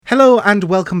and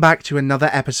welcome back to another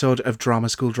episode of Drama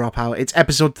School Dropout. It's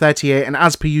episode 38, and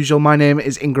as per usual, my name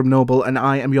is Ingram Noble, and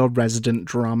I am your resident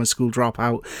Drama School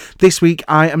Dropout. This week,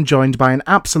 I am joined by an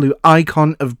absolute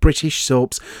icon of British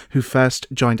soaps who first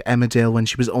joined Emmerdale when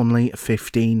she was only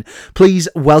 15. Please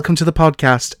welcome to the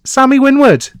podcast, Sammy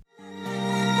Winwood.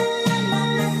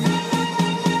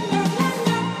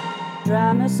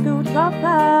 Drama School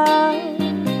Dropout,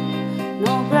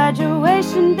 no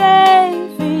graduation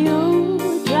day for you.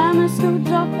 Drama School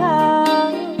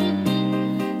Dropout,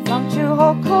 flunked your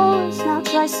whole course, now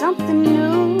try something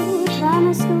new.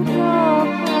 Drama School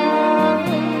Dropout.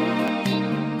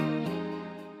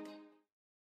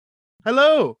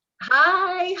 Hello.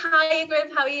 Hi,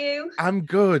 Ingrid, how are you? I'm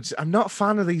good. I'm not a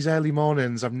fan of these early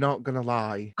mornings, I'm not going to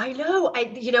lie. I know,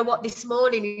 you know what, this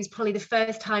morning is probably the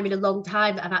first time in a long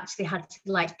time that I've actually had to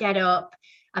get up.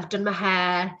 I've done my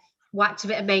hair, whacked a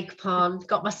bit of makeup on,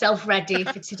 got myself ready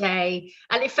for today,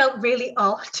 and it felt really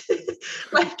odd,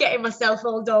 like getting myself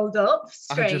all dolled up.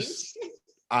 Strange.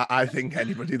 I think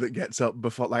anybody that gets up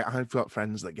before, I've got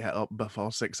friends that get up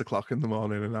before 6 o'clock in the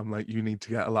morning, and I'm like, you need to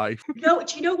get a life. No,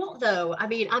 do you know what though? I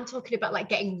mean, I'm talking about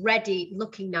getting ready,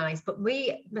 looking nice, but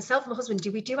myself and my husband,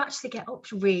 we do actually get up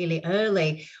really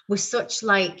early. We're such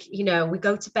we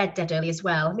go to bed dead early as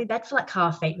well. I'm in bed for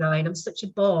 8:30, 9. I'm such a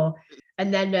bore.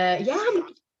 And then,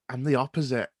 I'm the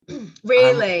opposite.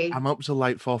 Really? I'm up till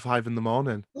 4 or 5 in the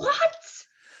morning. What?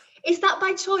 Is that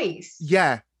by choice?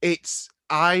 Yeah,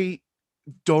 I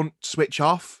don't switch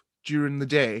off during the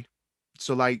day.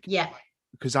 So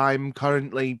because I'm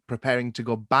currently preparing to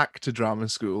go back to drama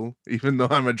school, even though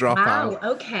I'm a dropout.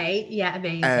 Wow, okay. Yeah,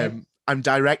 amazing. I'm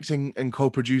directing and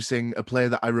co-producing a play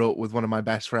that I wrote with one of my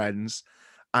best friends,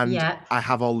 and I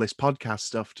have all this podcast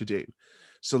stuff to do.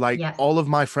 So all of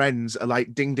my friends are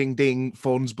ding, ding, ding,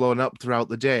 phones blowing up throughout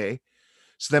the day.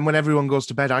 So then when everyone goes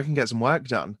to bed, I can get some work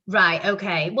done. Right,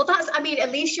 okay. Well,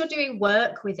 at least you're doing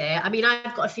work with it. I mean,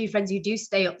 I've got a few friends who do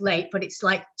stay up late, but it's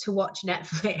to watch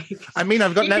Netflix. I mean,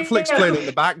 I've got Netflix playing in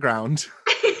the background.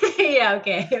 Yeah,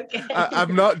 okay.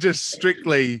 I'm not just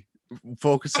strictly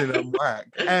focusing on work.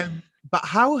 But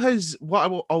what I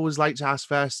will always like to ask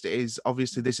first is,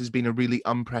 obviously, this has been a really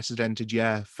unprecedented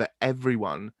year for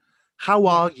everyone. How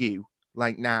are you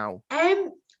now?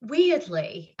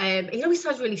 Weirdly, it always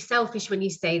sounds really selfish when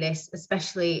you say this,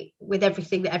 especially with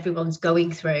everything that everyone's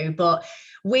going through. But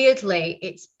weirdly,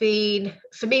 it's been,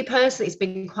 for me personally, it's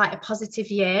been quite a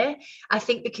positive year. I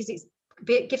think because it's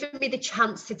given me the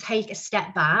chance to take a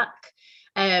step back,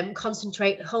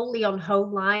 concentrate wholly on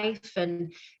home life,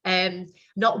 and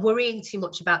not worrying too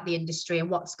much about the industry and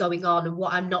what's going on and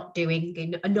what I'm not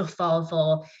doing enough of,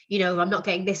 or I'm not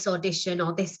getting this audition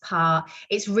or this part.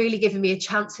 It's really given me a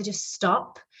chance to just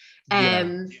stop.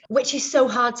 Which is so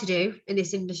hard to do in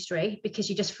this industry, because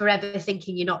you're just forever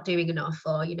thinking you're not doing enough,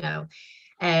 or you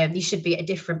should be at a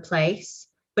different place.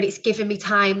 But it's given me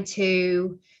time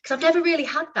to, because I've never really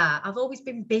had that. I've always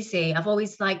been busy. I've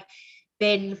always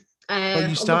been well,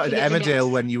 you started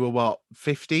Emmerdale when you were what,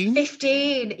 15?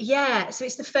 15, yeah. So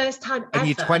it's the first time and ever.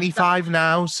 You're 25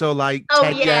 now, so 10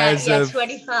 years of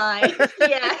 25.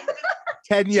 Yeah.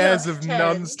 10 years of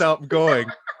non-stop going.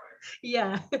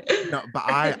 Yeah. No, but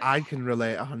I can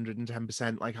relate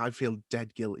 110%. I feel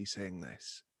dead guilty saying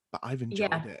this, but I've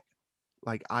enjoyed it.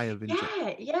 I have enjoyed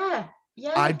it. Yeah.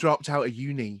 I dropped out of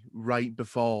uni right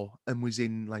before and was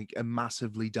in a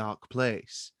massively dark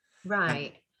place.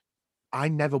 Right. I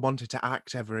never wanted to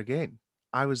act ever again.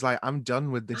 I was I'm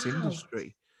done with this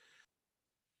industry.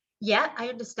 Yeah, I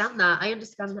understand that.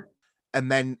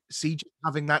 And then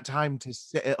having that time to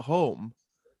sit at home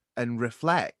and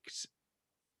reflect.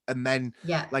 And then,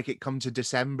 it come to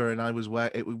December, and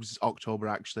it was October,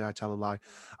 actually, I tell a lie.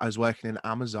 I was working in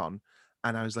Amazon,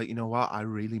 and I was like, you know what? I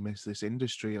really miss this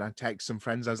industry. And I text some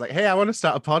friends. I was like, hey, I want to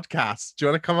start a podcast. Do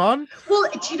you want to come on? Well,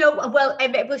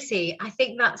 we'll see. I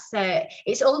think that's,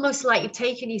 it's almost like you've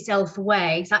taken yourself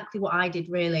away, exactly what I did,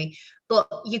 really. But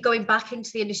you're going back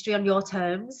into the industry on your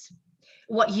terms,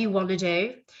 what you want to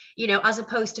do, as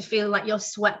opposed to feel like you're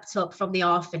swept up from the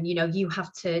off, and you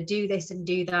have to do this and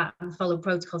do that and follow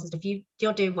protocols and stuff.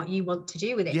 You're doing what you want to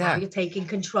do with it now. You're taking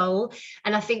control,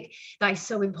 and I think that is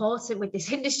so important with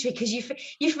this industry, because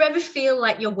you forever feel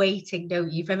like you're waiting,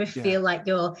 don't you? Forever feel like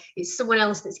it's someone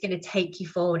else that's going to take you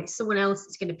forward. It's someone else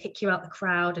that's going to pick you out the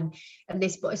crowd and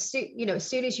this. But as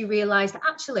soon as you realize that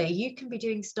actually you can be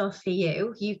doing stuff for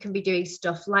you can be doing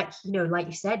stuff like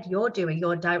you said, you're doing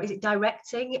is it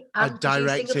directing and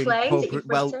producing a play?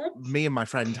 Well, me and my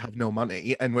friend have no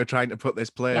money, and we're trying to put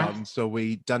this play on. So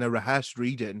we done a rehearsed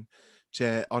reading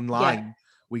online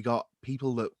we got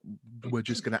people that were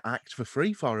just going to act for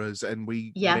free for us, and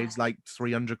we Yeah. raised like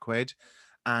 300 quid,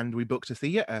 and we booked a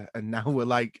theatre, and now we're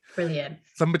like, brilliant.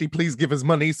 Somebody please give us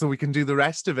money so we can do the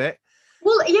rest of it.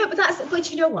 Well, yeah,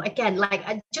 but you know what? Again, like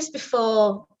just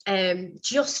before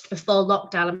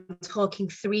lockdown, I'm talking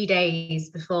 3 days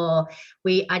before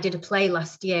I did a play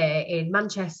last year in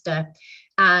Manchester,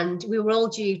 and we were all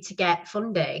due to get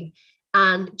funding.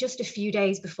 And just a few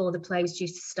days before the play was due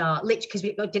to start, literally because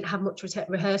we didn't have much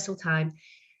rehearsal time,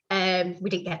 we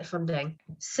didn't get the funding.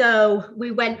 So we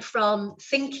went from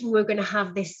thinking we were going to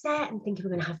have this set and thinking we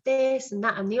were going to have this and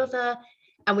that and the other,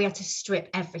 and we had to strip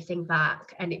everything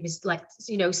back. And it was like,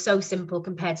 so simple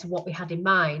compared to what we had in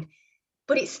mind.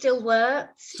 But it still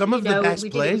worked. Some of the best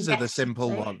plays are the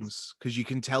simple ones, because you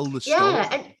can tell the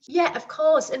story. Yeah, of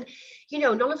course. And,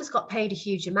 none of us got paid a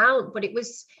huge amount, but it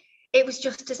was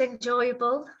just as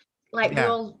enjoyable. Like we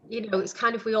all, it's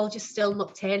kind of, we all just still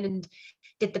mucked in and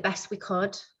did the best we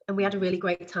could. And we had a really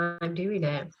great time doing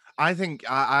it. I think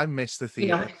I miss the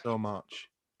theatre so much.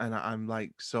 And I'm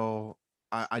like,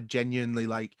 I genuinely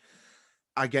like,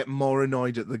 I get more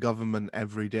annoyed at the government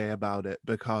every day about it,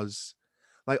 because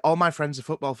like all my friends are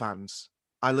football fans.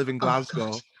 I live in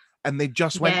Glasgow, and they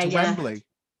just went to Wembley.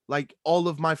 Like all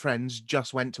of my friends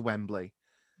just went to Wembley.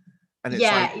 And it's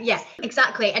yeah,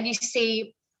 exactly. And you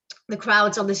see the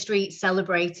crowds on the street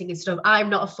celebrating and stuff. I'm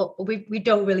not a football. We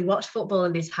don't really watch football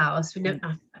in this house. We know,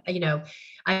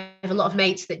 I have a lot of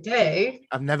mates that do.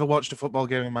 I've never watched a football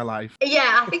game in my life.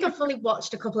 Yeah, I think I've only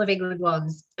watched a couple of England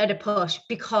ones at a push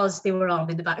because they were on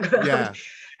in the background.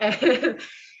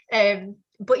 Yeah.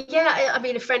 But yeah, I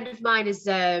mean, a friend of mine is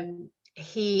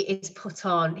he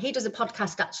does a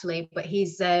podcast actually, but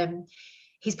he's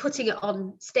putting it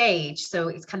on stage, so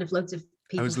it's kind of loads of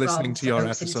people. I was listening to your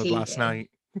episode last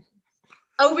night.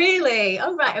 Oh really?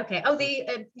 Oh right, okay. Oh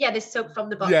the Soap from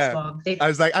the Box one. I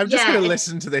was like, I'm just going to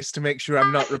listen to this to make sure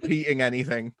I'm not repeating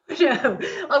anything. No,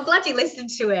 I'm glad you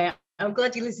listened to it. But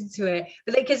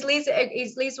because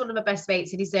Lee's one of my best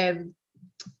mates, and he's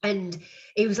and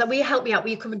he was like, will you help me out?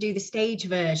 Will you come and do the stage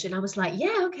version? I was like,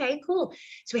 yeah, okay, cool.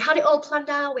 So we had it all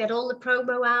planned out. We had all the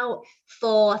promo out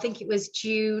for, I think it was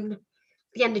June,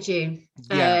 the end of June.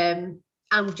 And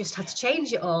we've just had to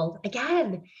change it all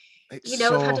again. It's we've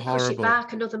horrible. had to push it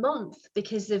back another month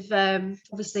because of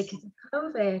obviously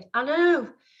COVID. I know.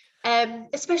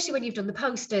 Especially when you've done the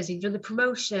posters, you've done the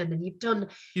promotion, and you've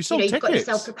got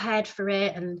yourself prepared for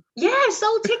it, and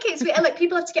sold tickets. Like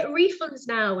people have to get refunds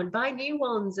now and buy new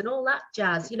ones and all that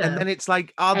jazz, And then it's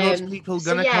like, are those people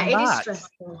gonna come back?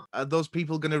 Are those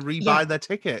people gonna rebuy their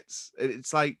tickets?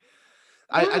 It's like,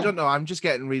 I don't know. I'm just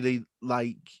getting really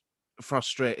like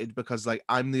frustrated because like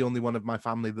I'm the only one of my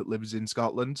family that lives in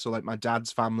Scotland. So like my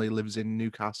dad's family lives in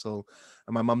Newcastle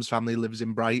and my mum's family lives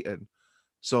in Brighton.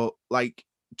 So like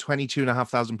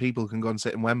 22,500 people can go and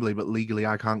sit in Wembley, but legally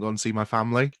I can't go and see my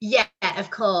family. Yeah,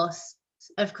 of course.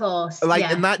 Like,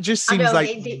 and that just seems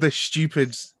like the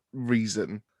stupid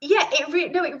reason. Yeah,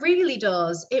 it really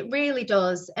does. It really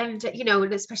does. And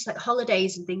and especially like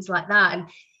holidays and things like that. And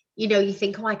you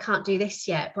think, I can't do this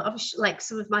yet. But I'm like,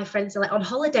 some of my friends are like on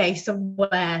holiday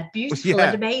somewhere beautiful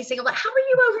and amazing. I'm like, how are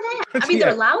you over there? I mean,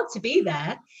 they're allowed to be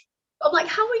there. I'm like,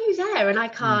 how are you there? And I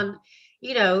can't.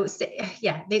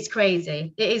 It's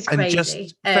crazy. It is crazy. And just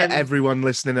for everyone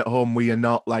listening at home, we are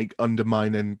not like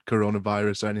undermining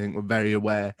coronavirus or anything. We're very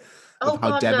aware of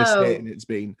how devastating it's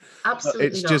been. Absolutely.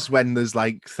 It's just when there's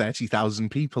like 30,000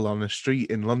 people on a street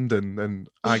in London and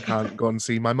I can't go and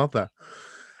see my mother.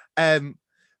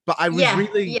 But I was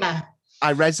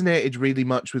I resonated really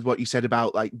much with what you said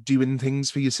about like doing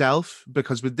things for yourself,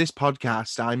 because with this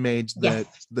podcast, I made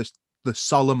the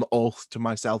solemn oath to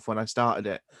myself when I started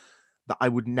it that I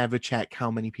would never check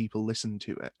how many people listen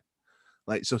to it.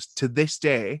 Like, so to this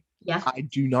day, I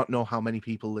do not know how many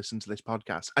people listen to this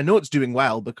podcast. I know it's doing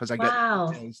well because I get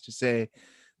things to say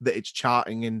that it's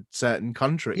charting in certain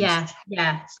countries.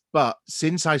 Yeah. But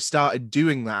since I started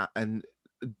doing that and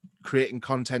creating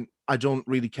content, I don't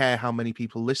really care how many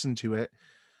people listen to it.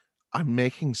 I'm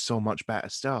making so much better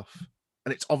stuff.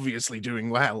 And it's obviously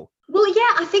doing well. Well,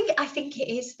 yeah, I think it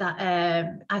is that.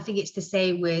 I think it's the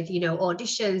same with,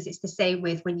 auditions. It's the same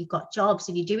with when you've got jobs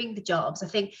and you're doing the jobs. I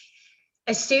think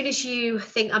as soon as you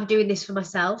think I'm doing this for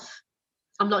myself,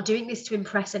 I'm not doing this to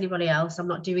impress anybody else. I'm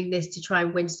not doing this to try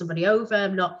and win somebody over.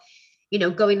 I'm not,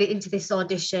 going into this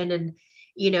audition and,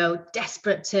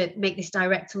 desperate to make this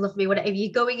director love me. Whatever,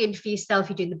 you're going in for yourself,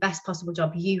 you're doing the best possible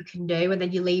job you can do, and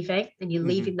then you're leaving and you're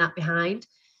leaving that behind.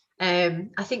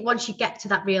 I think once you get to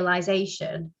that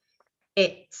realization,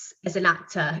 it, as an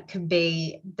actor, can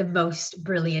be the most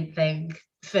brilliant thing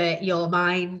for your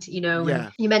mind, you know,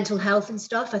 and your mental health and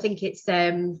stuff. I think it's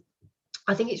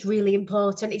really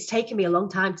important. It's taken me a long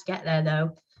time to get there,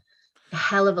 though. A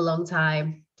hell of a long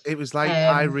time. It was like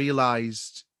I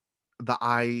realized that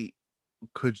I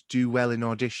could do well in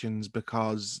auditions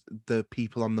because the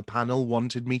people on the panel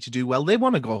wanted me to do well. They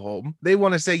want to go home. They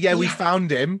want to say, yeah, we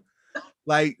found him.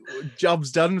 Like,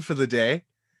 job's done for the day.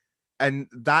 And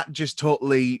that just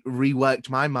totally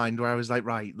reworked my mind, where I was like,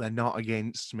 right, they're not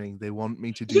against me. They want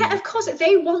me to do Yeah, of course.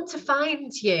 They want to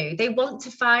find you. They want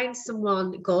to find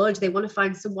someone good. They want to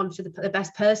find someone for the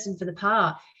best person for the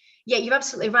part. Yeah, you're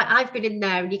absolutely right. I've been in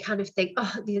there and you kind of think,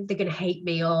 oh, they're going to hate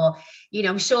me, or, you know,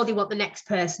 I'm sure they want the next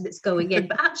person that's going in.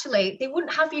 But actually, they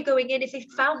wouldn't have you going in if they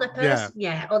found that person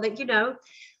yet, or that, you know,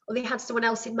 or they had someone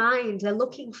else in mind. They're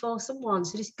looking for someone.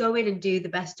 So just go in and do the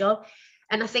best job.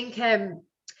 And I think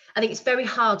it's very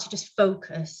hard to just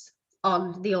focus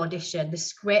on the audition, the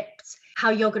script,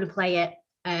 how you're going to play it.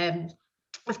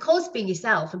 Of course, being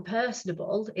yourself and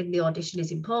personable in the audition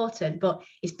is important, but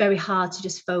it's very hard to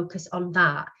just focus on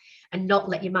that and not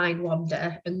let your mind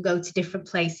wander and go to different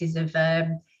places of,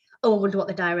 I wonder what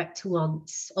the director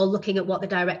wants, or looking at what the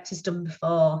director's done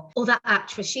before. Or that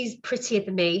actress, she's prettier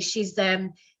than me. She's,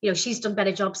 she's done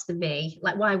better jobs than me.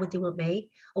 Like, why would they want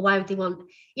me? Or why would they want,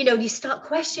 you start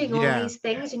questioning all these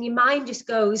things and your mind just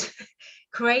goes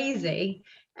crazy.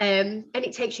 And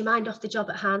it takes your mind off the job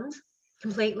at hand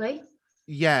completely.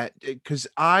 Yeah, because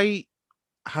I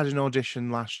had an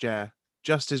audition last year,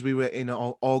 just as we were in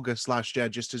August last year,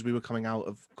 just as we were coming out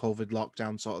of COVID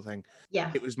lockdown sort of thing.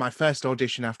 Yeah. It was my first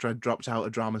audition after I dropped out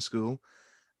of drama school.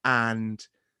 And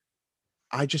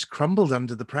I just crumbled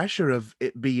under the pressure of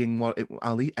it being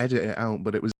I'll edit it out,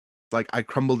 but it was like I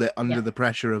crumbled it under the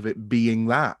pressure of it being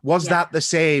that. Was that the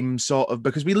same sort of,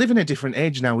 because we live in a different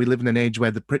age now. We live in an age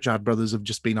where the Pritchard brothers have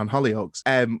just been on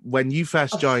Hollyoaks. When you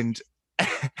first joined...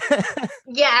 I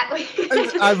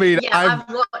mean,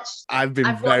 I've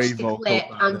been very vocal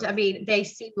and I mean, they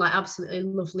seem like absolutely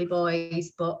lovely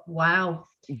boys, but wow,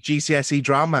 GCSE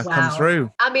drama come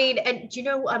through. I mean, and do you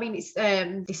know, I mean, it's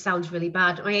this sounds really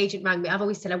bad. My agent rang me. I've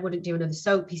always said I wouldn't do another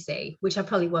soap, you see, which I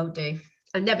probably won't do.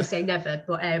 I never say never,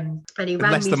 but and he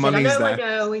rang me. I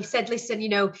know. He said, listen,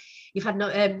 you've had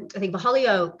I think the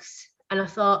Hollyoaks, and I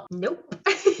thought, nope.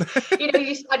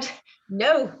 You said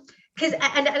no. Because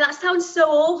and that sounds so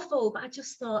awful, but I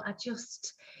just thought I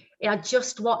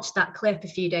just watched that clip a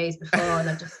few days before, and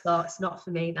I just thought it's not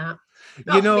for me. That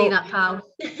for me, that pal.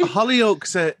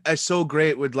 Hollyoaks are so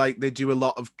great with, like, they do a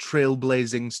lot of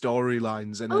trailblazing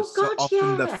storylines, and are so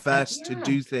often the first to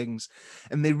do things,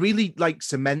 and they really like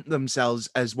cement themselves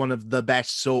as one of the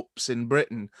best soaps in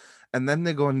Britain, and then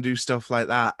they go and do stuff like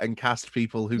that and cast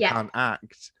people who can't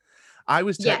act. I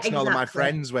was texting all of my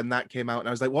friends when that came out, and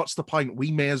I was like, what's the point?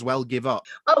 We may as well give up.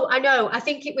 Oh, I know. I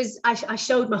think it was, I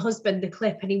showed my husband the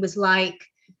clip, and he was like,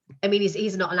 I mean,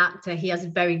 he's not an actor. He has a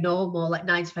very normal, like,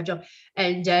 9-to-5 job.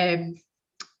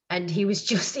 And he was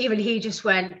just, even he just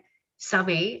went,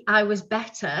 Sammy, I was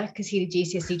better, because he did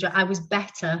GCSE, I was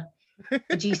better for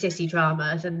GCSE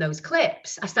drama than those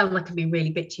clips. I sound like I'm being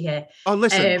really bitchy here. Oh,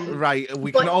 listen, right.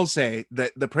 We can all say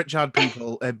that the Pritchard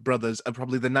brothers are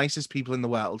probably the nicest people in the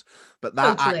world, but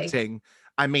that acting,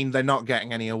 I mean, they're not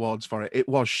getting any awards for it. It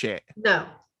was shit. No.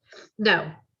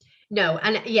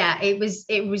 And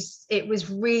it was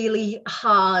really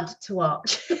hard to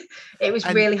watch. It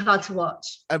was really hard to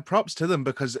watch. And props to them,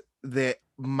 because they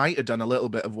might have done a little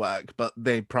bit of work, but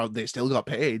they still got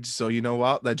paid. So you know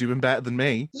what? They're doing better than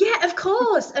me. Yeah, of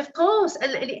course.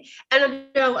 And I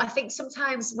know, I think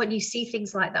sometimes when you see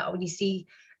things like that, when you see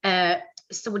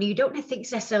someone you don't think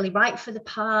is necessarily right for the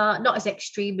part, not as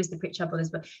extreme as the Pritchard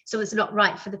brothers, but someone's not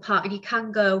right for the part, and you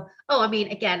can go, oh, I mean,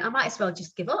 again, I might as well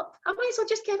just give up.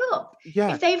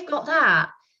 Yeah. If they've got that,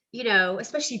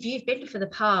 especially if you've been for the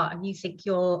part and you think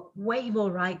you're way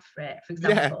more right for it, for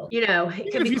example,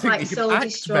 it can be quite soul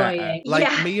destroying.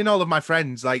 Like me and all of my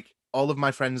friends,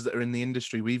 that are in the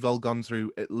industry, we've all gone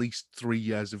through at least 3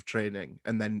 years of training,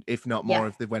 and then if not more,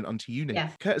 if they went on to uni.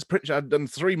 Curtis Pritchard done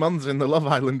 3 months in the Love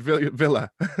Island villa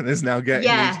and is now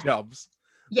getting these jobs.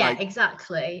 Yeah,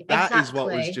 exactly. That is what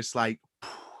was just like,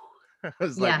 I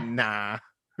was like, nah.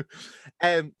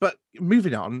 But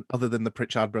moving on, other than the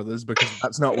Pritchard brothers, because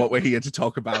that's not what we're here to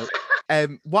talk about.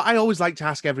 What I always like to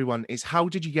ask everyone is, how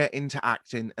did you get into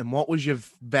acting, and what was your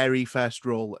very first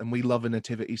role? And we love a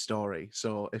nativity story,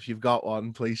 so if you've got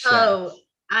one, please share. Oh,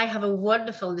 I have a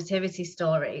wonderful nativity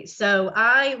story. So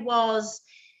I was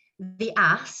the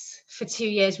ass for 2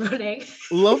 years running.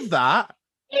 Love that.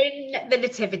 In the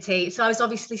nativity. So I was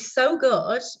obviously so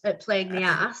good at playing the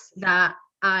ass that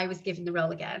I was given the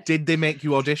role again. Did they make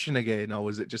you audition again, or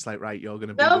was it just like, right, you're going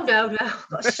to be... No.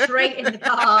 Got straight in the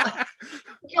part.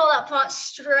 Got that part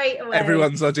straight away.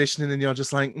 Everyone's auditioning and you're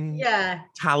just like, yeah.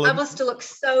 Talent. I must have looked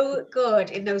so good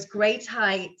in those grey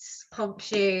tights, pump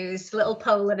shoes, little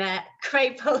polo net,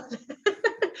 grey polo net.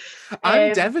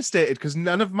 I'm devastated because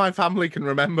none of my family can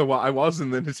remember what I was in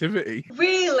the Nativity.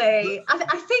 Really?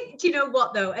 I think, do you know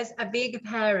what though? As being a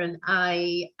parent,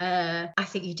 I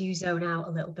think you do zone out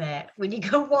a little bit when you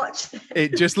go watch them.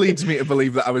 It just leads me to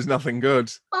believe that I was nothing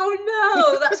good. Oh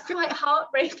no, that's quite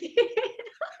heartbreaking.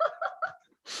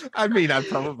 I mean,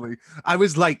 I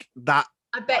was like that.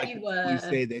 I bet you were. You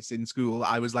say this in school.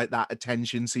 I was like that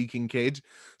attention-seeking kid.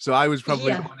 So I was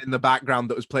probably the one in the background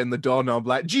that was playing the doorknob,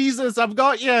 like, Jesus, I've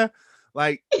got you.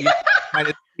 Like, trying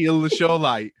to steal the show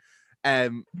light.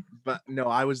 But no,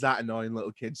 I was that annoying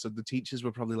little kid. So the teachers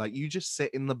were probably like, you just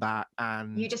sit in the back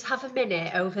and... You just have a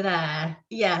minute over there.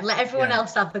 Yeah, let everyone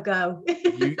else have a go.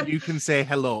 you can say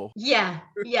hello. Yeah.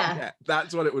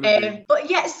 That's what it would have been. But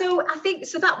yeah, so I think,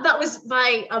 so that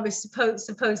was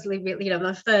supposedly really,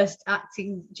 my first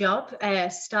acting job,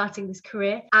 starting this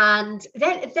career. And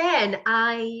then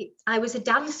I was a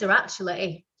dancer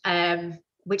actually.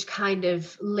 Which kind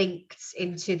of linked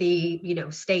into the,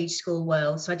 stage school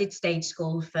world. So I did stage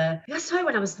school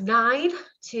when I was 9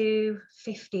 to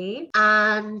 15.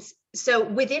 And so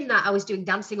within that, I was doing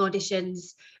dancing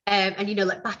auditions. And,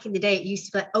 like back in the day, it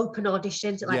used to be like open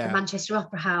auditions at like the Manchester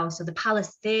Opera House or the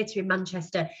Palace Theatre in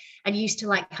Manchester. And you used to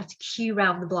like have to queue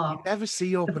round the block. You never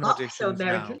see open auditions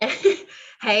now.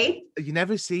 Hey? You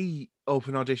never see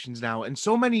open auditions now. And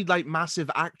so many like massive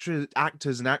actors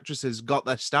and actresses got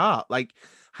their start. Like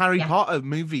Harry Potter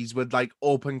movies would like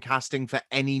open casting for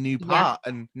any new part.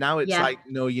 And now it's like,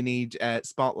 no, you need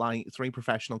spotlight, 3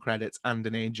 professional credits and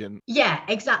an agent. Yeah,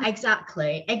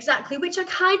 exactly. Which I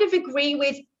kind of agree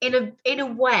with in a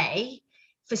way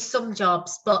for some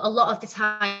jobs, but a lot of the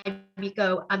time you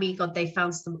go, I mean, God, they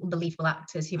found some unbelievable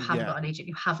actors who haven't got an agent,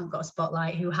 who haven't got a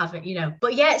spotlight, who haven't,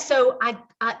 But yeah, so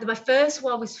my first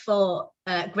one was for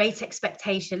Great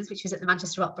Expectations, which was at the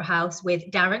Manchester Opera House with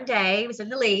Darren Day was in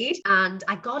the lead, and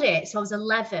I got it. So I was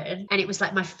 11, and it was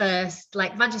like my first,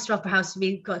 like Manchester Opera House for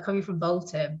me, coming from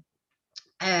Bolton,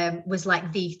 was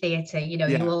like the theatre.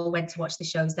 You all went to watch the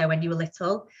shows there when you were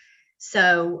little.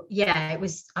 So yeah, I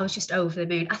was just over the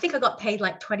moon. I think I got paid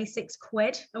like 26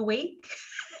 quid a week.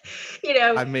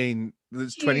 I mean,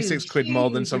 there's 26 quid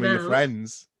more than some of your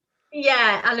friends.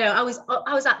 Yeah, I know. I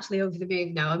was actually over the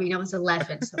moon now. I mean, I was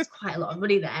 11, so that's quite a lot of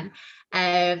money then.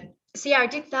 So yeah, I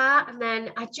did that, and then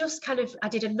I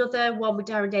did another one with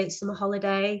Darren Day at summer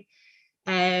holiday,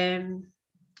 and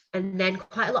then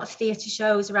quite a lot of theatre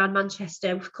shows around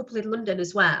Manchester, a couple in London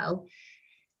as well.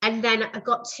 And then I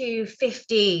got to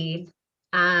 15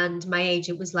 and my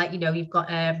agent was like, you've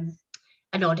got an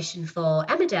audition for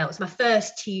Emmerdale. It was my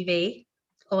first TV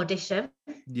audition.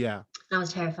 Yeah. I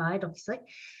was terrified, obviously.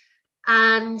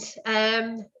 And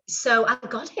so I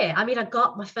got it. I mean, I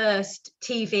got my first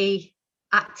TV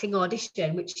acting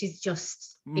audition, which is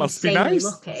just insanely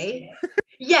lucky.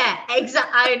 Yeah,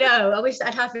 exactly. I know. I wish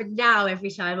that happened now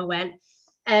every time I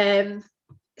went.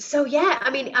 So yeah,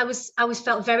 I mean, I was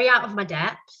felt very out of my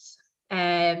depth.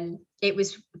 It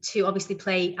was to obviously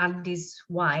play Andy's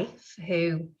wife,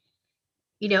 who,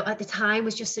 at the time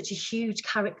was just such a huge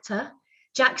character.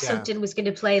 Jack Sugden was going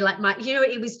to play like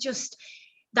it was just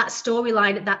that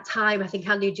storyline at that time. I think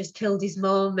Andy had just killed his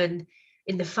mum and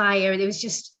in the fire, and it was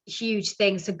just a huge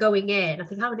thing. So going in, I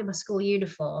think I was in my school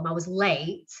uniform. I was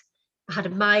late. I had a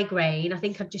migraine. I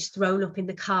think I'd just thrown up in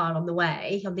the car on the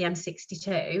way on the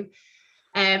M62.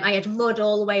 I had mud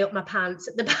all the way up my pants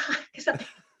at the back because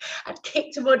I'd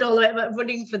kicked mud all the way up,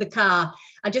 running for the car.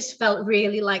 I just felt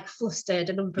really like flustered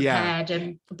and unprepared. Yeah.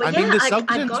 And I mean, the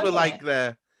Sugdens were like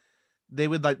they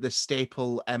were like the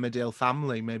staple Emmerdale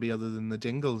family, maybe other than the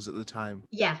Dingles at the time.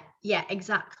 Yeah,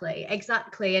 exactly.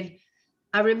 And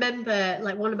I remember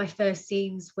like one of my first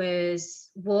scenes was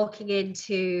walking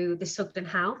into the Sugden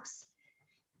house,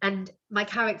 and my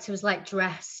character was like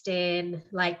dressed in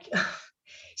like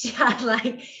she had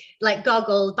like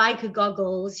goggles, biker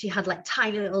goggles. She had like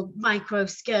tiny little micro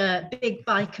skirt, big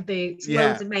biker boots,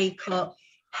 loads of makeup,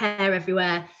 hair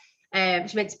everywhere.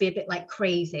 She meant to be a bit like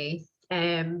crazy.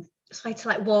 So I had to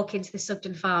like walk into the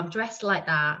Sugden farm dressed like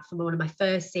that for one of my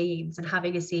first scenes, and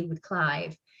having a scene with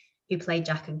Clive, who played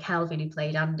Jack, and Kelvin, who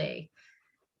played Andy.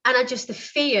 And the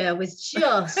fear was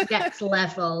just next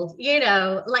level,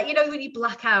 when you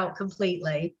black out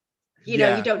completely. You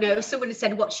don't know. If someone had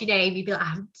said, "What's your name?" You'd be like,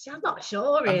 I'm not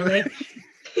sure, really.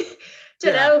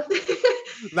 Don't know.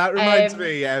 That reminds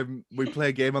me, we play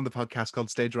a game on the podcast called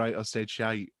Stage Right or Stage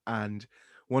Shite, and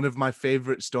one of my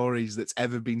favorite stories that's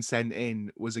ever been sent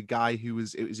in was a guy it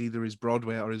was either his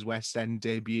Broadway or his West End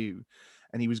debut,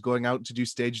 and he was going out to do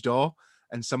stage door,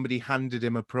 and somebody handed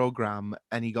him a program,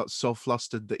 and he got so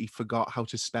flustered that he forgot how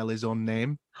to spell his own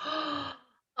name. Oh,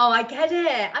 I get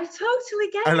it. I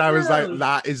totally get it. And I was like,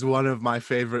 that is one of my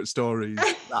favorite stories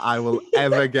that I will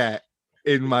ever get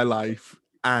in my life.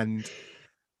 And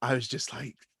I was just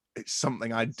like, it's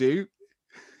something I'd do.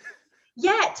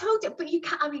 Yeah, totally. But you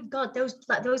can't, I mean, God, those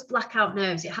blackout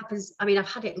nerves, it happens. I mean, I've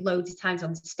had it loads of times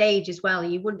on stage as well.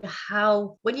 And you wonder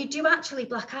how, when you do actually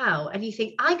black out and you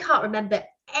think, I can't remember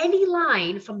any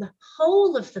line from the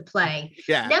whole of the play.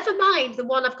 Yeah. Never mind the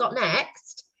one I've got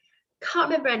next. Can't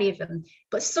remember any of them.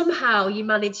 But somehow you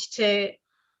manage to,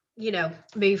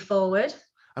 move forward.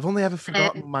 I've only ever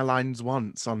forgotten my lines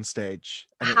once on stage.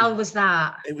 How was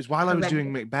that? It was while I was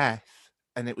doing Macbeth.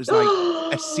 And it was like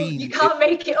a scene. You can't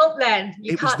make it up then.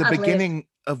 It was the beginning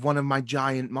of one of my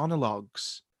giant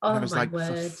monologues. And I was like,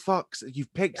 word. for fuck's sake,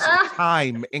 you've picked a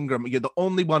time, Ingram. You're the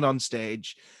only one on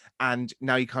stage. And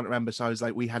now you can't remember. So I was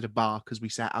like, we had a bar because we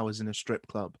set ours in a strip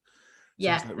club. So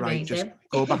yeah, I was like, right, just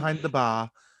go behind the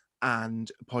bar and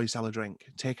pour yourself a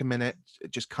drink. Take a minute,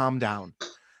 just calm down.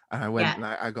 And I went and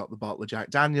I got the bottle of Jack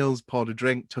Daniels, poured a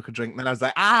drink, took a drink. Then I was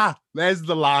like, there's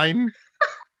the line.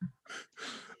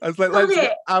 I was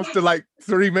like, after like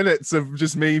 3 minutes of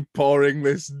just me pouring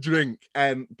this drink.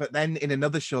 But then in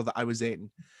another show that I was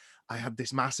in, I had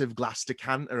this massive glass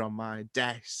decanter on my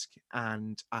desk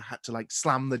and I had to like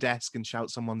slam the desk and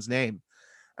shout someone's name.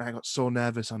 And I got so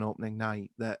nervous on opening night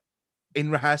that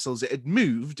in rehearsals, it had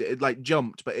moved, it had like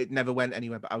jumped, but it never went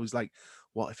anywhere. But I was like,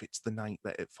 what if it's the night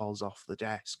that it falls off the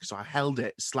desk? So I held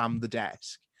it, slammed the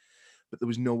desk, but there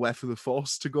was nowhere for the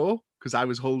force to go because I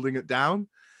was holding it down.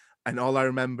 And all I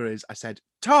remember is I said,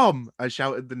 Tom, I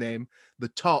shouted the name. The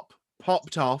top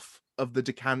popped off of the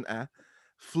decanter,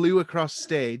 flew across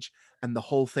stage, and the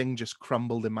whole thing just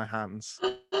crumbled in my hands.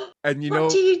 And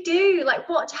what do you do? Like,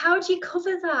 how do you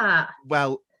cover that?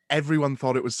 Well, everyone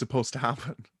thought it was supposed to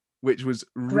happen, which was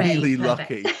really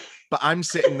lucky. But I'm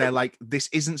sitting there like, this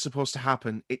isn't supposed to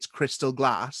happen. It's crystal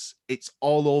glass. It's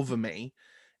all over me.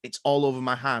 It's all over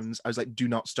my hands. I was like, do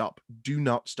not stop. Do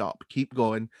not stop. Keep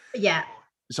going. Yeah.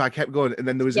 So I kept going, and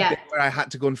then there was a bit where I had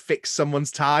to go and fix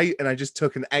someone's tie, and I just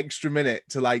took an extra minute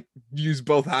to like use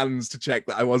both hands to check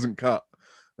that I wasn't cut.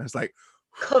 And I was like,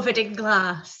 covered in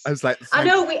glass. I was like, I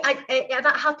know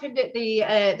that happened at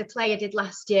the play I did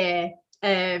last year,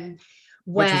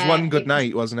 which was One Good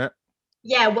Night, wasn't it?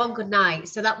 Yeah, One Good Night.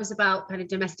 So that was about kind of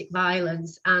domestic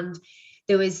violence, and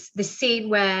there was the scene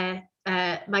where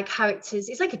my characters,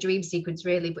 it's like a dream sequence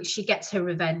really, but she gets her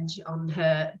revenge on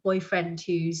her boyfriend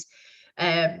who's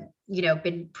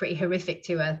been pretty horrific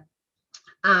to her,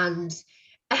 and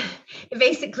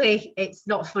basically it's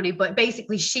not funny, but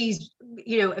basically she's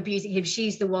abusing him.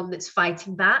 She's the one that's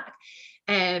fighting back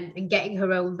and getting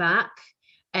her own back,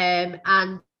 and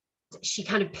she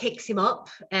kind of picks him up.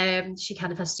 She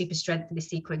kind of has super strength in this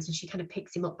sequence, and she kind of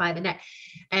picks him up by the neck,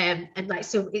 and like,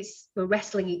 so we're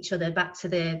wrestling each other back to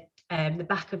the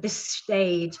back of the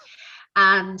stage,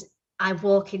 and I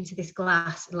walk into this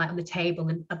glass and like on the table,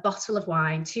 and a bottle of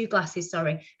wine, 2 glasses,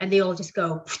 sorry, and they all just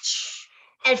go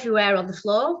everywhere on the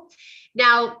floor.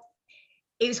 Now,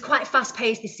 it was quite fast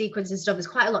paced, this sequence and stuff. There's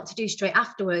quite a lot to do straight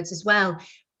afterwards as well.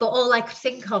 But all I could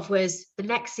think of was the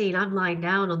next scene, I'm lying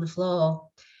down on the floor.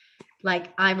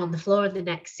 Like, I'm on the floor in the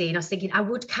next scene. I was thinking I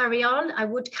would carry on,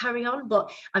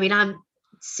 but I mean, I'm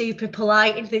super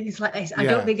polite and things like this. I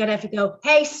don't think I'd ever go,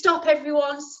 hey, stop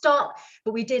everyone, stop.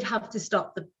 But we did have to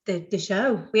stop the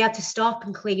show. We had to stop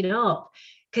and clean up,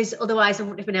 because otherwise I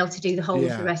wouldn't have been able to do the whole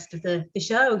of the rest of the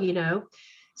show,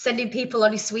 Sending people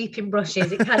on his sweeping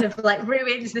brushes, it kind of like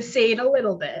ruins the scene a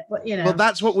little bit, but Well,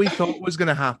 that's what we thought was going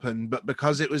to happen, but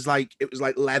because it was like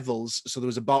levels, so there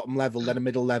was a bottom level, then a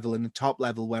middle level, and the top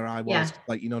level where I was,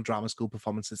 like, drama school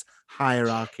performances,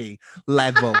 hierarchy,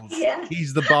 levels.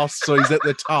 He's the boss, so he's at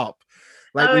the top.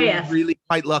 Like, we were really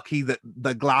quite lucky that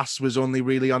the glass was only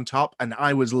really on top, and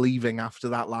I was leaving after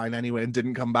that line anyway and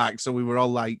didn't come back, so we were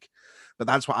all like, but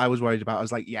that's what I was worried about. I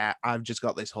was like, yeah, I've just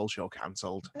got this whole show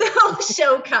cancelled. The whole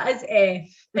show cut, as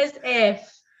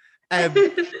if.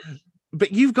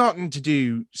 But you've gotten to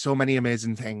do so many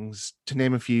amazing things. To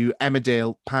name a few: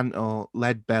 Emmerdale, Panto,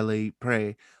 Lead Belly,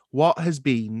 Prey. What has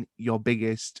been your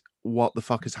biggest "what the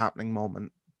fuck is happening"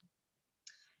 moment?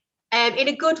 In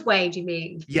a good way, do you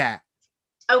mean? Yeah.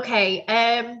 Okay.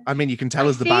 I mean, you can tell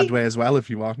us the bad way as well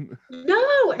if you want. No.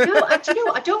 Do you know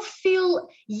what? I don't feel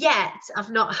yet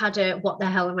I've not had a "what the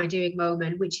hell am I doing"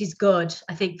 moment, which is good,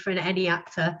 I think, for any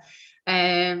actor.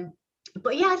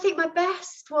 But yeah, I think my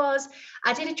best was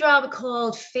I did a drama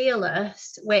called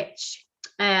Fearless, which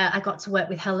I got to work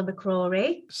with Helen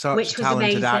McCrory, which was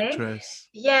talented amazing. Actress.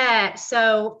 Yeah,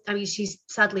 so I mean, she's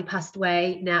sadly passed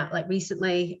away now, like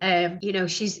recently. You know,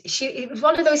 it was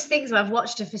one of those things where I've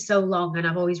watched her for so long, and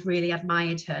I've always really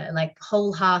admired her, like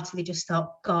wholeheartedly. Just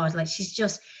thought, God, like she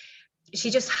just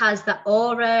has that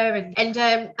aura, and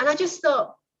I just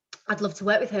thought I'd love to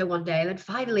work with her one day. And then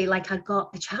finally, like I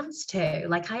got the chance to,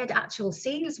 like I had actual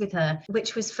scenes with her,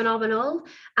 which was phenomenal.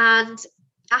 And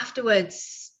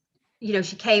afterwards, you know,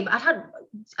 she came,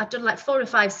 I'd done like 4 or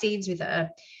 5 scenes with her.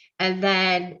 And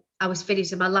then I was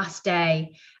finished on my last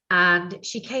day, and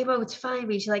she came over to find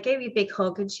me. She like gave me a big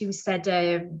hug, and she said,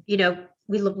 you know,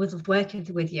 we love working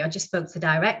with you. I just spoke to the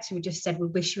director. We just said, we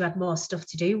wish you had more stuff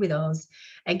to do with us,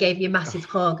 and gave me a massive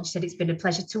hug. And she said, it's been a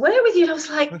pleasure to work with you. And I was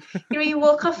like, you know, you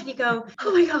walk off and you go,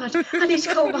 oh my God, I need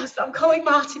to call Martin. I'm calling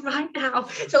Martin right now.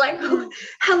 So like, oh,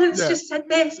 Helen's just said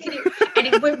this. Can you? And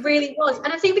it really was.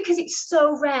 And I think because it's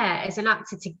so rare as an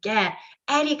actor to get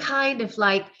any kind of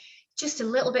like, just a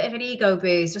little bit of an ego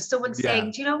boost, or someone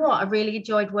saying, do you know what, I really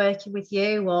enjoyed working with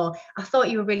you, or I thought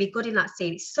you were really good in that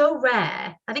scene. It's so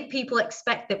rare. I think people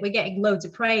expect that we're getting loads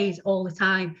of praise all the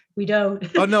time. We don't.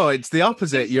 Oh no, it's the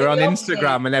opposite. You're on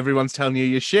Instagram and everyone's telling you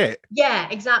your shit. Yeah,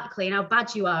 exactly. And how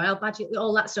bad you are, how bad you,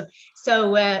 all that stuff.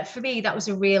 So for me, that was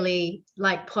a really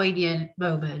like poignant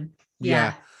moment.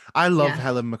 Yeah. I love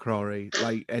Helen McCrory.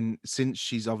 Like, and since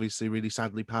she's obviously really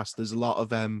sadly passed, there's a lot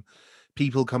of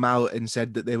people come out and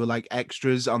said that they were like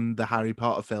extras on the Harry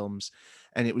Potter films,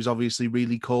 and it was obviously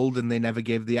really cold and they never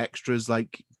gave the extras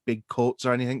like big coats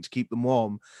or anything to keep them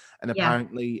warm. And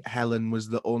apparently Helen was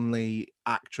the only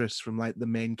actress from like the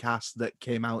main cast that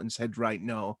came out and said, right,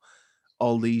 no,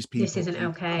 all these people this isn't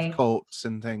okay, have coats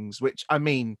and things, which I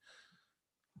mean,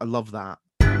 I love that.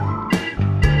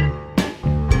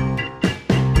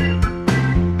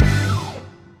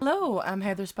 Hello, I'm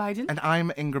Heather Spiden. And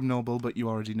I'm Ingram Noble, but you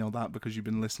already know that because you've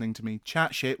been listening to me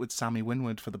chat shit with Sammy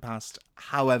Winwood for the past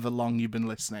however long you've been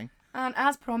listening. And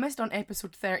as promised on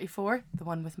episode 34, the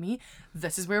one with me,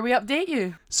 this is where we update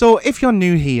you. So if you're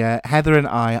new here, Heather and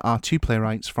I are 2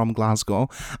 playwrights from Glasgow,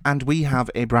 and we have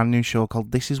a brand new show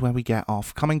called This Is Where We Get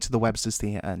Off, coming to the Webster's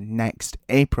Theatre next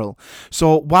April.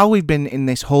 So while we've been in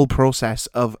this whole process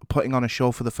of putting on a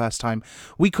show for the first time,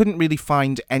 we couldn't really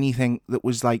find anything that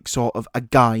was like sort of a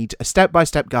guide, a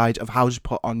step-by-step guide of how to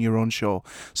put on your own show.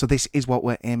 So this is what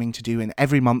we're aiming to do, and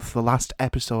every month, the last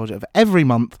episode of every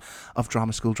month of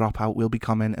Drama School Dropout will be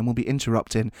coming, and we'll be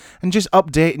interrupting and just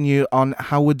updating you on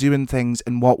how we're doing things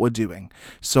and what we're doing.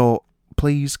 So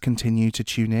please continue to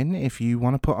tune in if you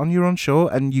want to put on your own show,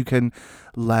 and you can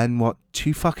learn what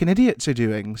 2 fucking idiots are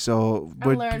doing. So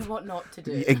and learn what not to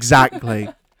do. Exactly.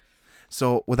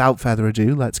 So without further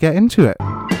ado, let's get into it.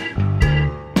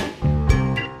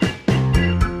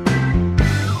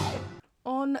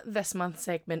 On this month's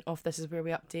segment of This Is Where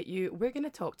We Update You, we're going to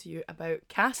talk to you about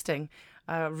casting,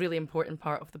 a really important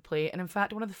part of the play, and in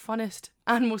fact one of the funnest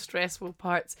and most stressful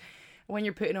parts when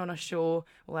you're putting on a show.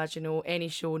 Well, as you know, any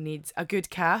show needs a good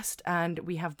cast, and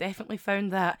we have definitely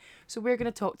found that, so we're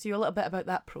going to talk to you a little bit about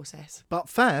that process. But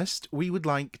first, we would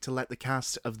like to let the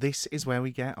cast of This Is Where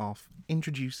We Get Off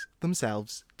introduce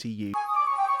themselves to you.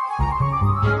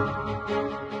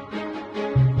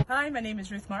 Hi, my name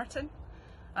is Ruth Martin.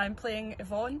 I'm playing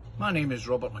Yvonne. My name is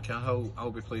Robert McCahill.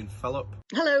 I'll be playing Philip.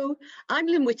 Hello, I'm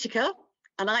Lynn Whittaker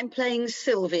and I'm playing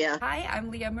Sylvia. Hi, I'm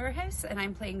Leah Moorhouse and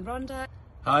I'm playing Rhonda.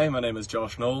 Hi, my name is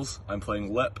Josh Knowles. I'm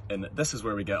playing Lip, and This Is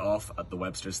Where We Get Off at the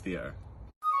Webster's Theatre.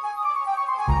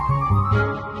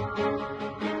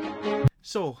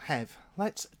 So, Hev,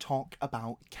 let's talk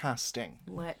about casting.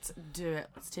 Let's do it.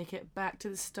 Let's take it back to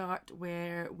the start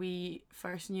where we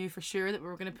first knew for sure that we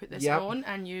were going to put this on,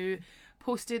 and you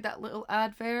posted that little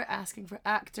advert asking for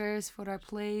actors for our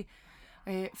play.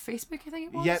 Facebook, I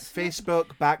think it was. Yeah,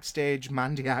 Facebook, Backstage,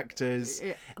 Mandy Actors,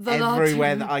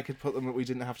 everywhere that I could put them that we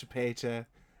didn't have to pay to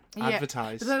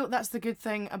advertise. But that's the good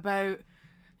thing about,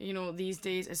 you know, these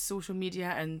days is social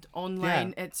media and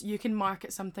online. It's you can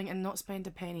market something and not spend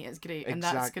a penny. It's great. And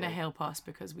that's going to help us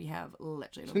because we have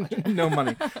literally no budget. No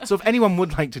money. So if anyone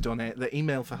would like to donate, the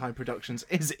email for High Productions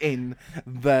is in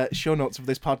the show notes of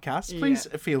this podcast. Please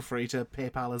feel free to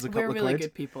PayPal us a couple of quid. We're really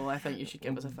good people. I think you should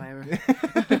give us a fire.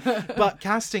 But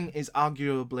casting is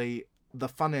arguably the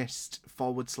funnest /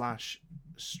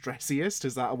 stressiest.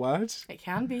 Is that a word? It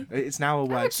can be. It's now a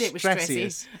word. I would say it was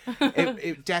stressy.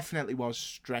 It definitely was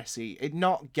stressy. It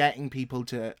not getting people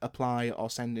to apply or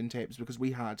send in tapes, because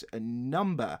we had a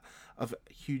number of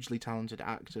hugely talented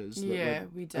actors that were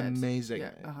we did. amazing.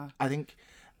 Yeah, I think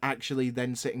actually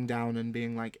then sitting down and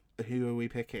being like, who are we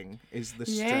picking is the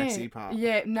stressy part.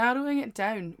 Yeah, narrowing it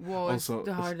down was also,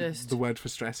 the hardest. The word for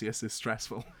stressiest is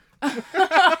stressful.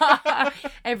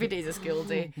 Every day's a school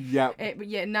day. Yeah. But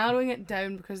yeah, narrowing it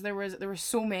down because there were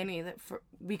so many that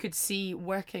we could see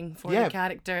working for the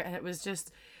character, and it was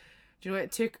just,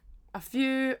 it took a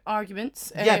few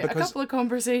arguments, a couple of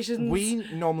conversations. We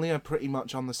normally are pretty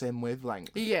much on the same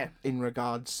wavelength. Yeah. In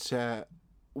regards to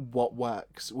what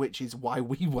works, which is why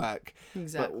we work.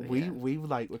 Exactly. But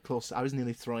we're close. I was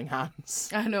nearly throwing hands.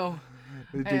 I know.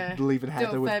 Leaving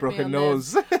Heather with broken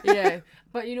nose. Yeah.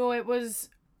 But it was.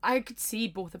 I could see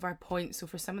both of our points. So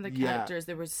for some of the characters,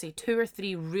 there was, say, 2 or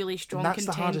 3 really strong contenders.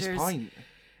 That's the hardest point.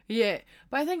 Yeah.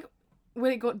 But I think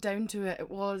when it got down to it,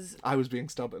 it was... I was being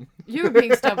stubborn. You were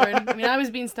being stubborn. I mean, I was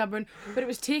being stubborn. But it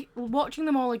was watching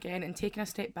them all again and taking a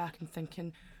step back and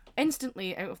thinking,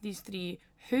 instantly, out of these 3,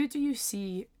 who do you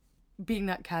see being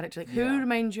that character? Like, who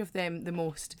reminds you of them the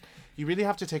most? You really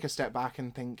have to take a step back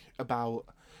and think about...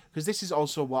 Because this is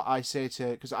also what I say to...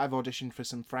 Because I've auditioned for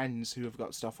some friends who have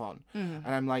got stuff on. Mm-hmm.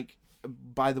 And I'm like,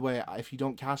 by the way, if you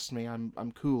don't cast me, I'm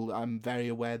cool. I'm very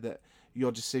aware that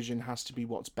your decision has to be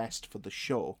what's best for the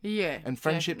show. Yeah, and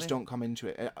friendships don't come into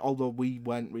it. Although we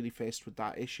weren't really faced with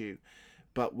that issue.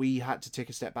 But we had to take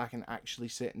a step back and actually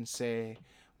sit and say,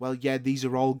 well, yeah, these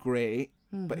are all great,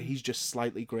 but he's just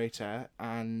slightly greater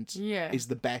and is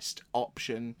the best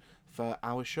option for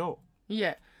our show.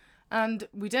 Yeah. And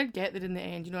we did get there in the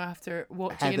end, after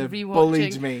watching Heather and rewatching.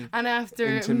 Bullied me and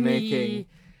after me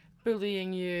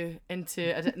bullying you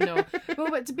into... I didn't know. Well,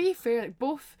 but to be fair,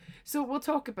 both... So we'll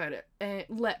talk about it.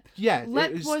 Lip. Yeah,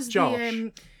 Lip it was Josh.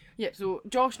 So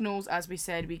Josh Knowles, as we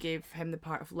said, we gave him the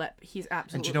part of Lip. He's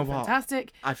absolutely and do you know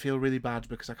fantastic. What? I feel really bad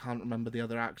because I can't remember the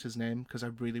other actor's name because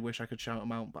I really wish I could shout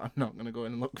him out, but I'm not going to go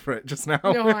in and look for it just now.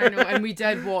 No, I know. And we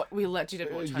literally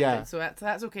did watch Hunted, so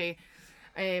that's okay.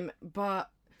 But...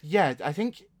 Yeah, I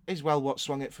think as well what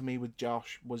swung it for me with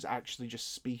Josh was actually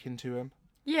just speaking to him.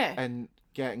 Yeah. And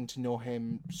getting to know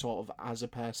him sort of as a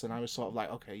person. I was sort of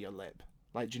like, okay, you're Lip.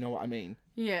 Like, do you know what I mean?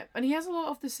 Yeah, and he has a lot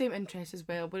of the same interests as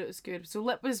well, but it was good. So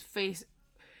Lip was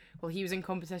he was in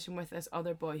competition with this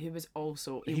other boy who was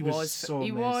also... He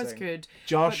was good.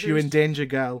 Josh, you in danger,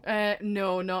 girl.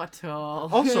 No, not at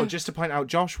all. Also, just to point out,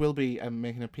 Josh will be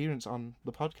making an appearance on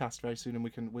the podcast very soon,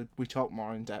 and we talk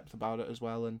more in depth about it as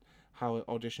well, and how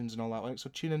auditions and all that works. So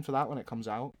tune in for that when it comes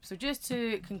out. So just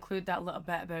to conclude that little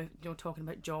bit about talking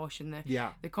about Josh and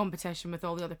the competition with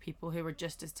all the other people who were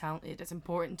just as talented, it's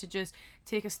important to just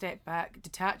take a step back,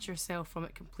 detach yourself from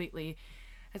it completely.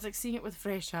 It's like seeing it with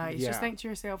fresh eyes. Just think to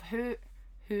yourself, who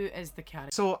is the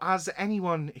character? So as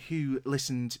anyone who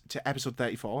listened to episode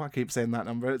 34, I keep saying that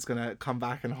number, it's going to come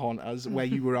back and haunt us, where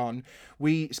you were on,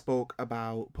 we spoke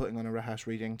about putting on a rehearsed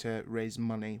reading to raise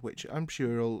money, which I'm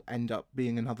sure will end up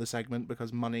being another segment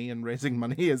because money and raising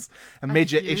money is a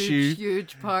major issue.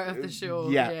 Huge part of the show.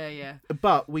 Yeah.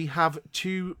 But we have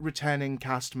 2 returning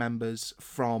cast members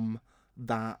from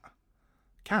that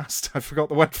cast. I forgot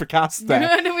the word for cast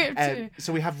there. No, we have 2.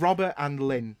 So we have Robert and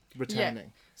Lynn returning.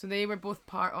 Yeah. So they were both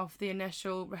part of the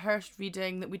initial rehearsed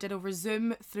reading that we did over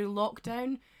Zoom through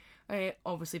lockdown.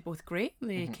 Obviously both great.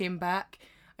 They came back.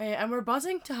 And we're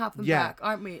buzzing to have them back,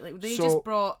 aren't we? Like they just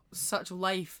brought such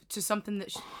life to something that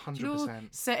 100%.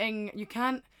 Sitting, you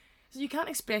can't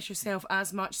express yourself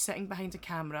as much sitting behind a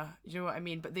camera. You know what I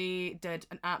mean? But they did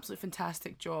an absolutely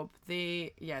fantastic job.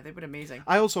 They were amazing.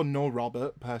 I also know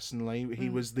Robert personally. He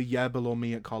was the year below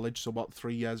me at college, so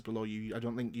 3 years below you. I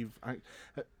don't think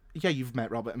you've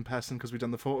met Robert in person because we've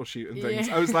done the photo shoot and things.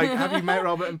 I was like, have you met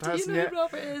Robert in person yet? Do you know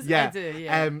who Robert is? Yeah. I do,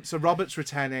 yeah. So Robert's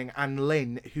returning, and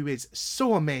Lynn, who is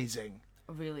so amazing.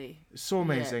 Really? So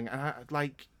amazing.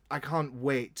 And I can't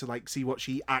wait to see what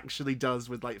she actually does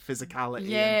with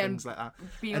physicality and things like that.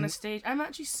 Being on a stage. I'm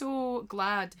actually so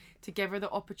glad to give her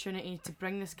the opportunity to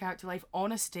bring this character to life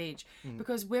on a stage.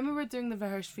 Because when we were doing the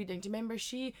rehearsed reading, do you remember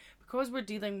because we're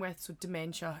dealing with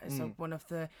dementia is one of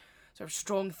the sort of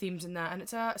strong themes in that, and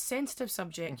it's a sensitive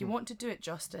subject. You want to do it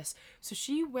justice. So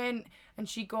she went and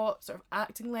she got sort of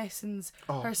acting lessons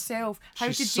herself, how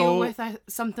to deal with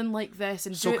something like this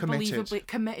and do it believably.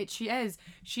 Committed she is.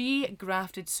 She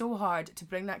grafted so hard to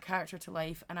bring that character to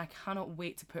life, and I cannot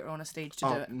wait to put her on a stage to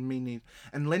do it. Me neither.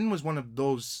 And Lynn was one of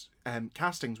those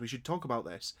castings. We should talk about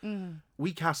this.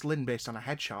 We cast Lynn based on a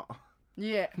headshot.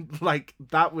 Yeah.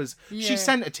 That was... Yeah. She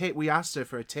sent a tape. We asked her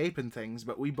for a tape and things,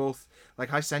 but we both...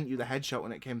 I sent you the headshot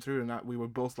when it came through, and we were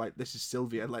both like, this is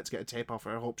Sylvia, let's get a tape off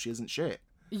her. I hope she isn't shit.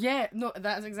 Yeah, no,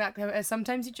 that's exactly how it is.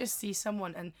 Sometimes you just see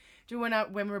someone, and do you know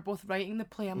when we were both writing the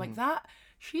play, I'm like,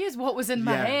 she is what was in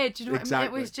my head. Do you know what I mean?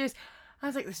 It was just... I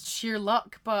was like, this sheer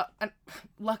luck, but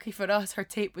lucky for us, her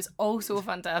tape was also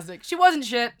fantastic. She wasn't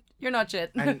shit. You're not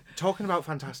shit. And talking about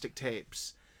fantastic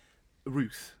tapes,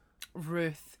 Ruth.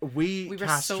 We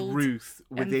cast Ruth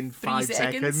within 5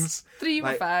 seconds. 3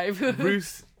 or 5.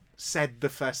 Ruth said the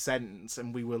first sentence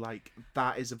and we were like,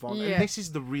 that is Yvonne. Yeah. And this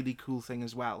is the really cool thing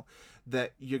as well,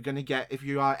 that you're going to get, if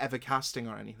you are ever casting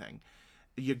or anything,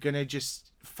 you're going to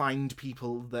just find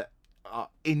people that are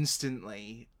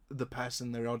instantly the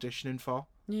person they're auditioning for.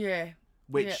 Yeah.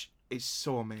 Which is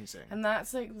so amazing. And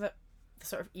that's like the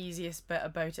sort of easiest bit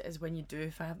about it, is when you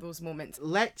do have those moments.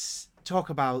 Let's talk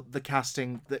about the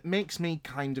casting that makes me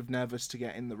kind of nervous to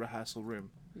get in the rehearsal room.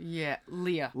 Yeah,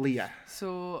 Leah.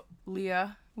 So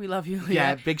Leah, we love you, Leah.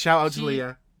 Yeah, big shout out to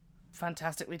Leah.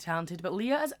 Fantastically talented, but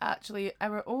Leah is actually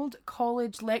our old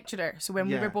college lecturer. So when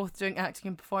we were both doing acting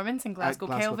and performance in Glasgow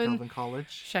Kelvin College,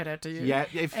 shout out to you. Yeah,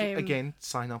 if again,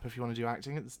 sign up if you want to do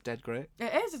acting. It's dead great.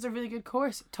 It is. It's a really good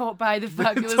course taught by the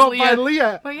fabulous taught by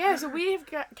Leah. But yeah, so we've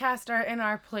cast her in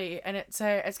our play, and it's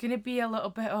going to be a little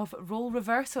bit of role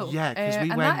reversal. Yeah, because we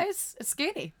went. And that is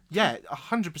scary. Yeah,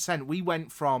 100%. We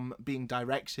went from being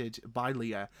directed by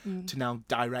Leah to now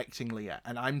directing Leah,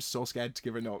 and I'm so scared to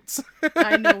give her notes.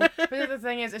 I know, but the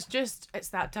thing is, it's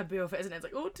that taboo of it, isn't it? It's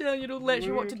like, oh, tell you, don't let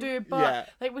you what to do. But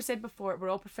like we said before, we're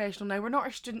all professional now. We're not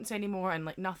our students anymore, and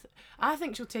like nothing. I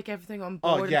think she'll take everything on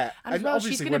board. Oh yeah, and well,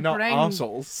 obviously she's we're not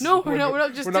arseholes. No, we're not. We're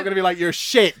not going to be like, you're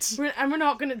shit. We're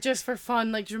not going to just for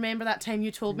fun. Like, do you remember that time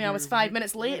you told me I was 5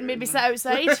 minutes late and made me sit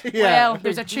outside? Well,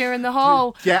 there's a chair in the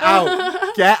hall. Get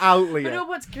out, Leah. But no,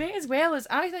 what's great as well is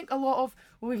I think a lot of,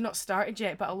 we've not started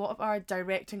yet, but a lot of our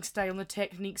directing style and the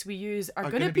techniques we use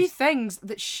are going to be things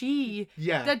that she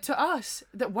did to us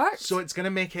that worked. So it's going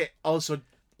to make it also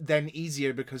then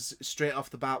easier, because straight off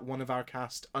the bat, one of our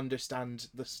cast understands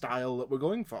the style that we're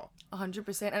going for.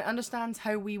 100%, and understands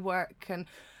how we work, and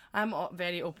I'm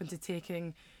very open to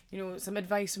taking, some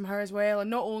advice from her as well. And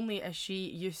not only is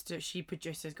she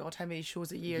produces God how many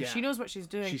shows a year, she knows what she's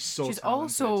doing. She's so talented.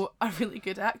 Also a really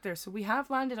good actor, so we have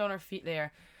landed on our feet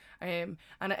there. And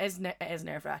it is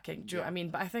nerve-wracking, do you know what I mean?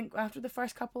 But I think after the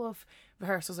first couple of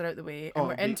rehearsals are out the way and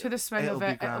we're into the swing of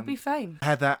it, it'll be fine.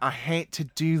 Heather, I hate to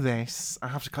do this. I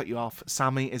have to cut you off.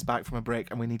 Sammy is back from a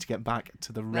break and we need to get back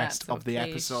to the rest of the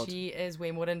episode. She is way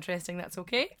more interesting, that's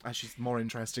okay. And she's more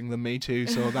interesting than me too,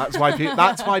 so that's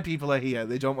why people are here.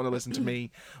 They don't want to listen to me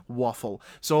waffle.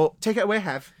 So take it away,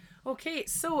 Hev. Okay,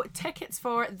 so tickets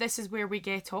for This Is Where We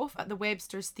Get Off at the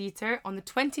Webster's Theatre on the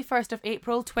 21st of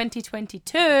April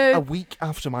 2022. A week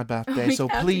after my birthday, so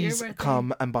please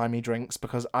come and buy me drinks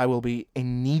because I will be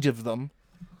in need of them.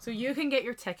 So you can get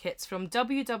your tickets from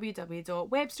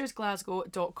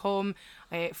www.webstersglasgow.com.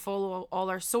 Follow all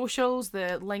our socials.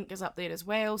 The link is up there as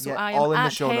well. So I am all in at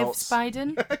the show Hev notes.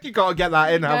 Spiden. You got to get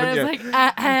that in, haven't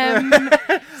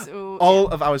you? All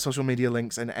of our social media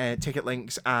links and ticket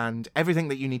links and everything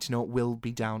that you need to know will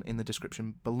be down in the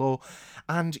description below.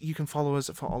 And you can follow us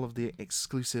for all of the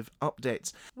exclusive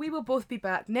updates. We will both be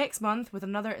back next month with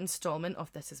another instalment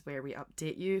of This Is Where We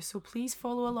Update You. So please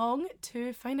follow along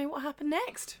to find out what happened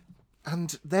next.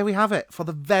 And there we have it. For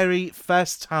the very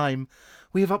first time,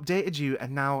 we have updated you.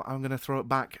 And now I'm going to throw it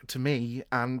back to me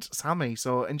and Sammy.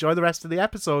 So enjoy the rest of the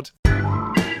episode.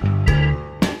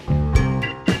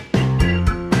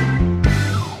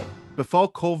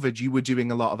 Before COVID, you were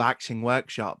doing a lot of acting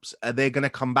workshops. Are they going to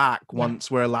come back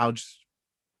once we're allowed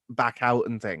back out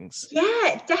and things?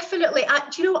 Yeah, definitely.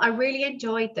 Do you know what? I really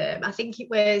enjoyed them. I think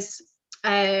it was...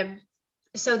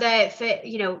 so they're for,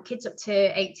 kids up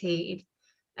to 18.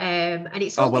 And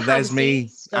it's all there's me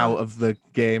out of the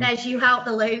game. There's you out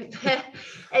the loop.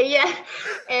 Yeah.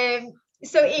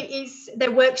 So it is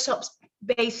the workshops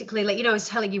basically, like, I was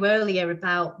telling you earlier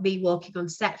about me walking on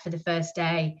set for the first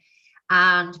day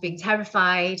and being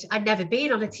terrified. I'd never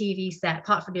been on a TV set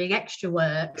apart from doing extra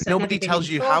work. So nobody tells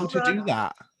you how to do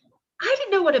that. I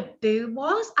didn't know what a boom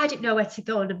was. I didn't know where to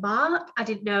go on a mark. I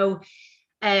didn't know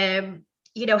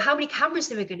how many cameras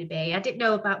there were going to be. I didn't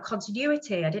know about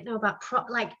continuity. I didn't know about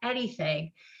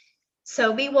anything.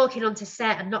 So me walking onto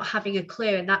set and not having a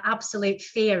clue, and that absolute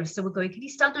fear of someone going, "Can you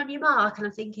stand on your mark?" And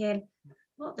I'm thinking,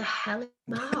 what the hell is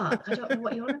mark? I don't know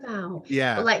what you're on about.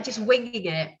 Yeah. But just winging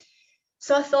it.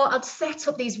 So I thought I'd set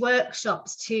up these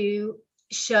workshops to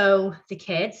show the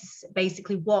kids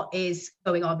basically what is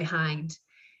going on behind.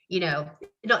 Not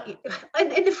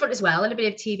in the front as well, and a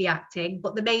bit of TV acting,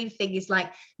 but the main thing is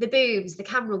like the booms, the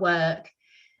camera work,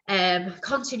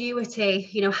 continuity,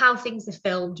 how things are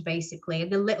filmed basically, and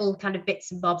the little kind of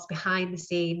bits and bobs behind the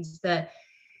scenes that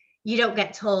you don't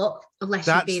get taught unless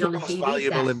you've been on a TV set. That's the most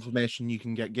valuable information you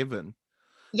can get given.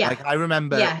 Yeah. Like I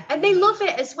remember. Yeah, and they love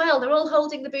it as well. They're all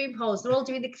holding the boom poles. They're all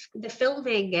doing the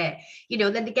filming it.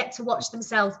 Then they get to watch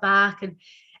themselves back, and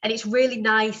it's really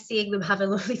nice seeing them have a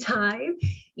lovely time.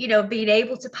 Being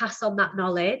able to pass on that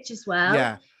knowledge as well.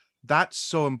 Yeah, that's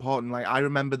so important. Like I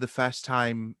remember the first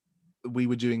time we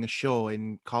were doing a show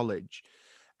in college,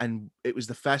 and it was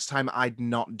the first time I'd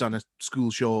not done a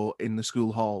school show in the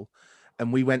school hall.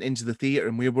 And we went into the theatre,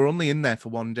 and we were only in there for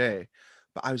one day.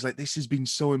 But I was like, this has been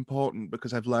so important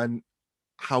because I've learned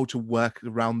how to work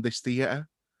around this theatre.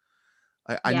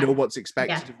 I know what's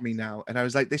expected of me now. And I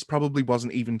was like, this probably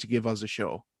wasn't even to give us a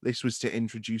show. This was to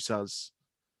introduce us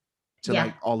to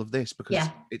like all of this, because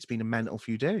it's been a mental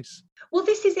few days. Well,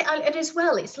 this is it. And as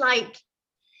well, it's like,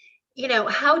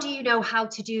 how do you know how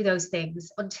to do those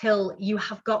things until you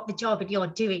have got the job and you're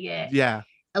doing it? Yeah.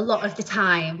 A lot of the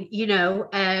time,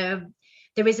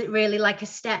 there isn't really like a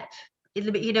step in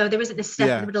the, there isn't a step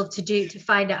in the middle to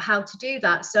find out how to do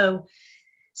that.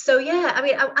 So yeah, I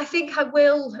mean, I think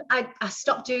I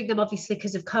stopped doing them obviously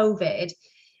because of COVID.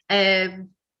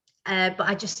 But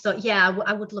I just thought,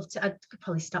 I would love to, I could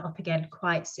probably start up again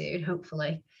quite soon,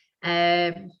 hopefully.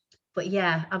 But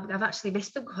yeah, I've actually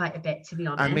missed them quite a bit, to be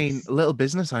honest. I mean, a little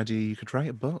business idea, you could write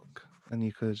a book and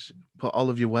you could put all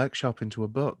of your workshop into a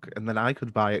book, and then I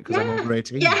could buy it because I'm over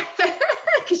 18. Yeah,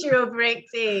 because you're over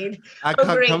 18. I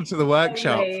can't come to the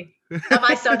workshop. That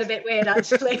might sound a bit weird,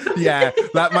 actually. Yeah,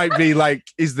 that might be like,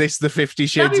 is this the 50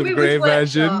 Shades of Grey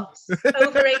version?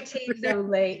 Over 18s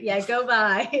only. Yeah, go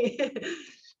by.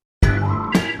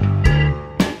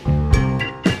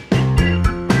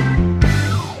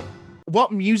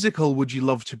 What musical would you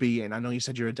love to be in? I know you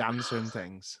said you're a dancer and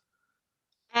things.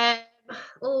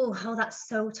 That's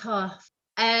so tough.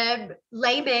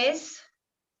 Les Mis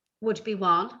would be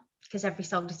one, because every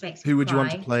song just makes me Who would cry. you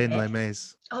want to play in Les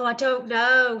Mis? Oh, I don't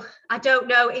know.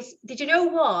 Did you know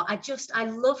what? I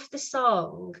love the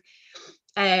song.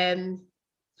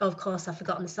 Of course, I've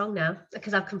forgotten the song now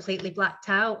because I've completely blacked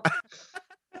out.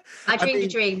 I dreamed a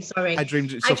dream, sorry. I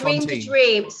dreamed a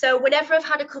dream. So whenever I've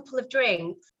had a couple of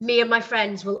drinks, me and my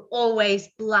friends will always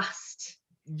blast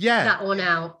that one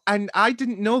out. And I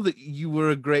didn't know that you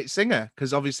were a great singer,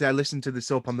 because obviously I listened to the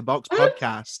Soap on the Box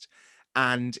podcast,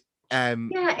 and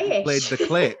Ish. played the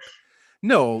clip.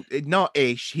 No, not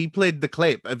Ish. He played the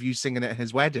clip of you singing at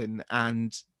his wedding,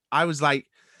 and I was like,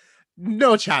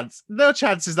 no chance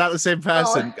is that the same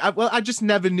person. I just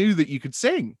never knew that you could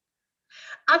sing.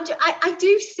 I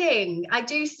do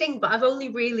sing, but I've only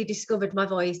really discovered my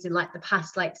voice in like the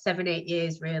past 7-8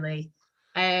 years, really.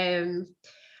 And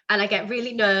I get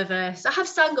really nervous. I have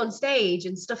sang on stage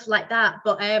and stuff like that,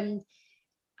 but I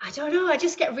don't know, I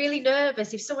just get really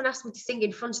nervous. If someone asked me to sing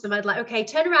in front of them, I'd like, okay,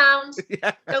 turn around,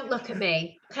 don't look at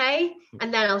me, okay?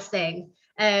 And then I'll sing.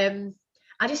 I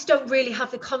just don't really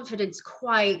have the confidence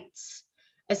quite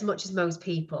as much as most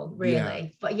people, really. Yeah.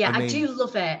 But yeah, I do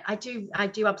love it. I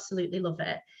do absolutely love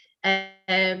it.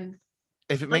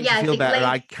 If it makes you feel better,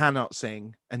 I cannot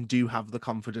sing and do have the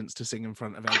confidence to sing in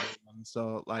front of everyone.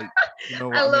 So you know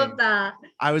what I love that.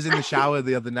 I was in the shower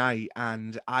the other night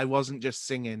and I wasn't just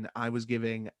singing, I was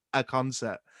giving a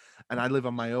concert, and I live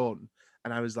on my own.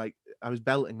 And I was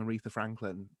belting Aretha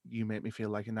Franklin, You Make Me Feel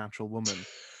Like a Natural Woman.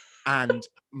 And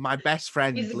my best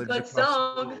friend lives across the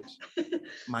road.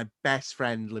 My best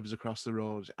friend lives across the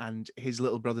road, and his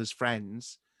little brother's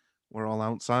friends were all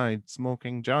outside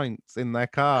smoking joints in their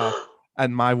car.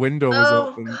 And my window was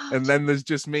open. God. And then there's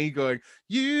just me going,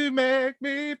 you make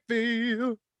me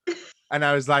feel. And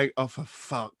I was like, oh, for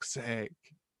fuck's sake.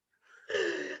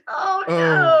 Oh,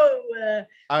 no.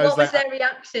 What was their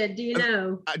reaction? Do you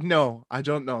know? No, I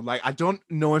don't know. I don't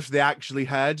know if they actually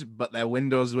heard, but their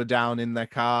windows were down in their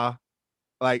car.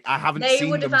 I haven't seen them.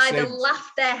 They would have either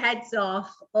laughed their heads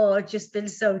off or just been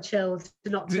so chilled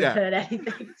not to have heard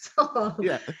anything at all.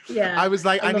 Yeah. I was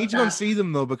like, I need to go and see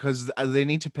them though, because they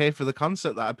need to pay for the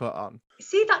concert that I put on.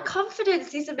 See, that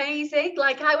confidence is amazing.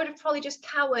 I would have probably just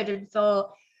cowered and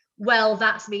thought, well,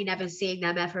 that's me never seeing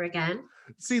them ever again.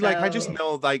 See, I just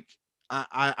know,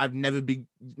 I've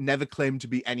never claimed to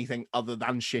be anything other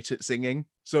than shit at singing.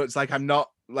 So it's I'm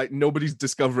not nobody's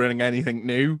discovering anything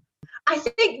new. I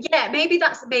think, maybe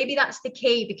that's the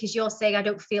key, because you're saying I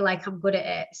don't feel like I'm good at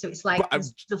it. So it's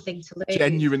there's nothing to lose.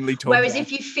 Genuinely told. Whereas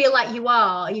if you feel like you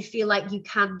are, you feel like you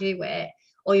can do it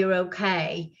or you're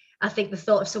okay, I think the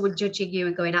thought of someone judging you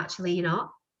and going, actually, you're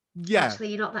not. Yeah. Actually,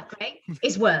 you're not that great.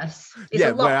 It's worse. It's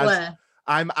a lot worse.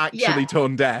 I'm actually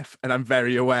tone deaf and I'm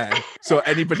very aware. So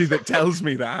anybody that tells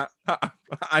me that,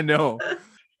 I know.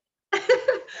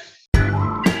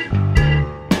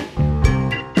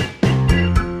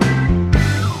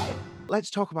 Let's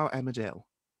talk about Emmerdale.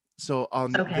 So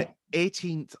on the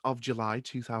 18th of July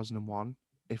 2001,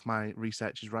 if my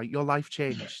research is right, your life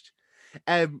changed.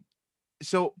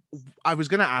 So I was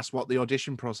going to ask what the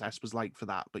audition process was like for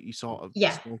that, but you sort of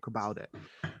spoke about it.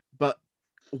 But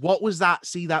what was that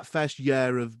first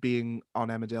year of being on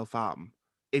Emmerdale Farm?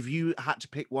 If you had to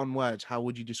pick one word, how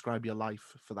would you describe your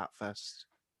life for that first?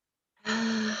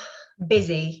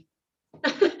 Busy.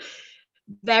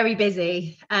 Very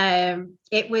busy. I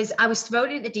was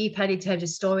thrown in the deep end in terms of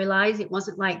storylines. It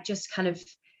wasn't like just kind of,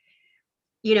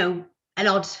 you know, an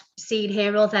odd scene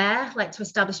here or there, like to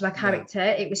establish my character.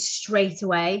 It was straight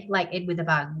away, like in with a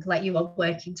bang. Like you were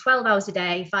working 12 hours a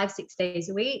day, 5-6 days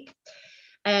a week.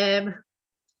 But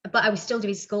I was still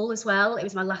doing school as well. It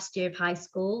was my last year of high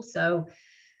school, so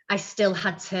I still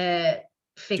had to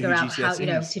figure out how, you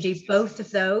know, to do both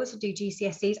of those, do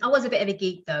GCSEs. I was a bit of a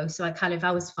geek though, so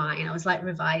I was fine. I was like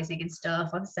revising and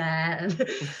stuff on set,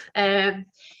 and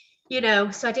you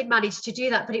know, so I did manage to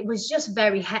do that, but it was just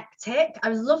very hectic. I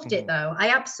loved it though. I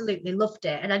absolutely loved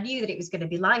it, and I knew that it was going to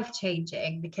be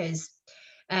life-changing because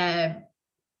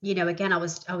you know, again, I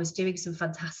was doing some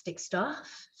fantastic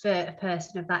stuff for a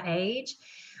person of that age,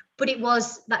 but it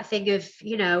was that thing of,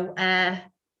 you know,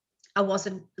 I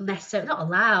wasn't necessarily not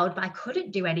allowed, but I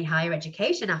couldn't do any higher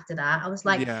education after that. I was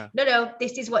like, no,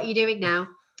 this is what you're doing now.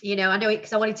 You know, I know it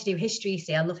because I wanted to do history.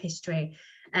 See, I love history.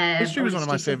 History was one of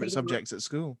my favorite subjects at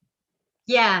school.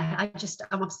 Yeah,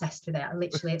 I'm obsessed with it.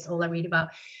 Literally, it's all I read about.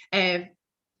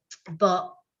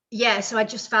 But yeah, so I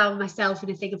just found myself in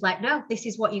a thing of like, no, this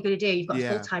is what you're going to do. You've got a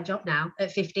full-time job now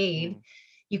at 15.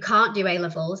 You can't do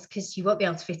A-levels because you won't be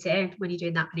able to fit in when you're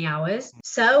doing that many hours.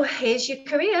 So here's your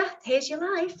career, here's your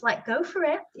life, like go for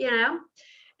it, you know.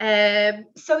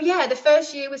 So yeah, the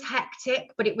first year was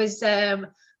hectic, but it was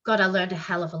God, I learned a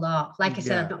hell of a lot. Like I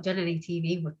said, I've not done any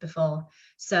TV work before,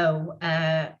 so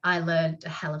I learned a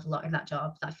hell of a lot in that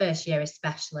job, that first year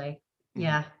especially.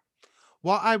 Yeah.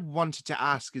 What I wanted to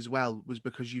ask as well was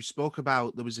because you spoke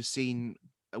about there was a scene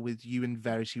with you and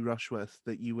Verity Rushworth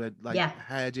that you were like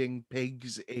herding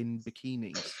pigs in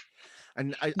bikinis.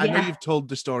 And I know you've told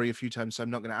the story a few times, so I'm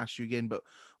not going to ask you again, but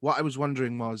what I was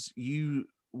wondering was you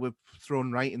were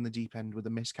thrown right in the deep end with a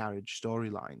miscarriage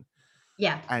storyline.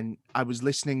 Yeah. And I was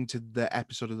listening to the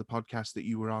episode of the podcast that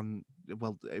you were on.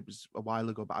 Well, it was a while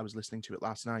ago, but I was listening to it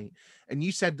last night. And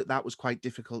you said that was quite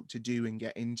difficult to do and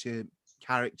get into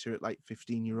character at like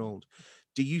 15-year-old.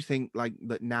 Do you think like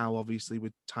that now, obviously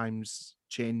with times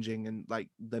changing and like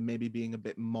there maybe being a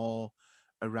bit more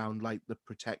around like the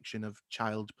protection of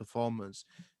child performers,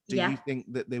 do you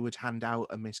think that they would hand out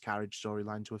a miscarriage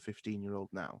storyline to a 15-year-old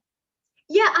now?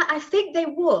 Yeah, I think they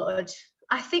would.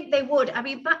 I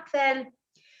mean, back then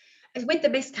with the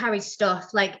miscarriage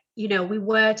stuff, like, you know, we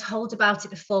were told about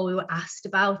it before we were asked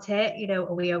about it, you know,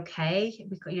 are we okay?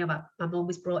 You know, my mum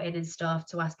was brought in and stuff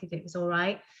to ask if it was all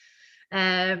right.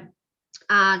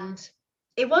 And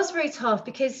it was very tough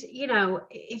because, you know,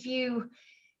 if you're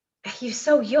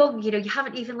so young, you know, you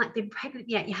haven't even like been pregnant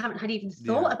yet, you haven't had even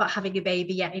thought about having a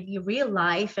baby yet in your real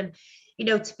life, and you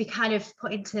know, to be kind of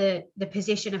put into the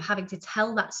position of having to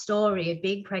tell that story of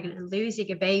being pregnant and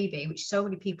losing a baby, which so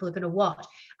many people are going to watch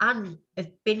and have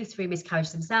been through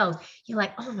miscarriage themselves, you're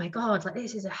like, oh my God, like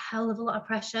this is a hell of a lot of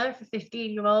pressure for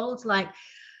 15-year-olds. Like,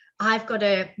 I've got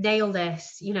to nail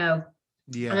this, you know.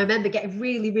 And I remember getting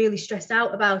really, really stressed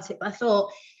out about it. But I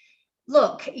thought,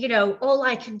 look, you know, all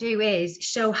I can do is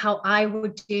show how I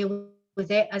would deal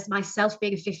with it as myself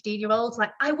being a 15-year-old.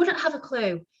 Like, I wouldn't have a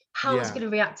clue how I was going to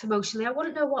react emotionally. I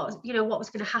wouldn't know what was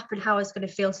going to happen, how I was going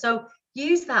to feel. So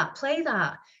use that, play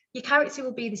that. Your character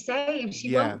will be the same.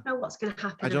 She won't know what's going to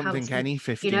happen. I don't think any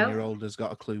 15-year-old has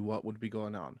got a clue what would be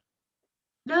going on.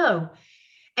 No,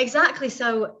 exactly.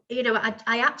 So, you know,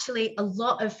 I actually, a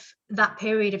lot of that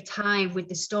period of time with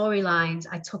the storylines,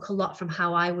 I took a lot from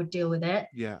how I would deal with it.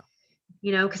 Yeah.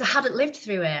 You know, because I hadn't lived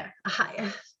through it.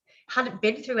 I hadn't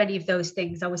been through any of those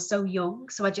things. I was so young.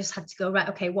 So I just had to go, right,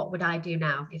 okay, what would I do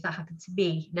now? If that happened to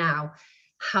me now,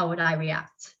 how would I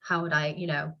react? How would I, you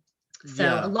know?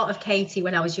 So a lot of Katie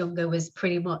when I was younger was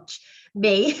pretty much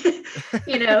me,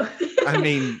 you know. I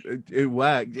mean, it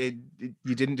worked.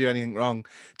 You didn't do anything wrong.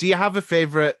 Do you have a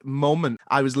favorite moment?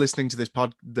 I was listening to the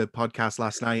podcast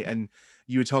last night and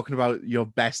you were talking about your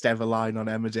best ever line on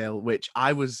Emmerdale, which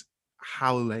I was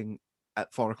howling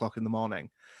at 4:00 in the morning.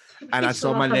 And I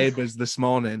saw my neighbours this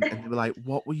morning and they were like,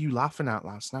 what were you laughing at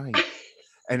last night?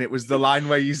 And it was the line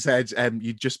where you said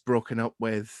you'd just broken up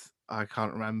with, I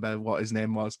can't remember what his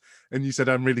name was. And you said,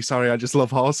 I'm really sorry, I just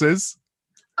love horses.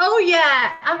 Oh,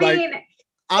 yeah. I mean,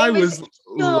 I was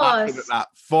laughing at that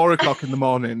 4:00 in the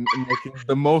morning and making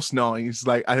the most noise.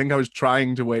 Like, I think I was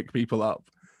trying to wake people up.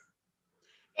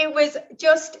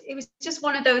 it was just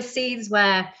one of those scenes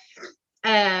where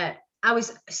I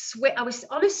was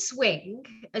on a swing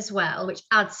as well, which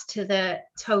adds to the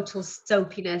total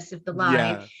soapiness of the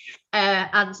line. Yeah.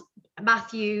 And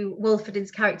Matthew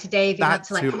Wolford's character David had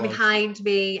to like come behind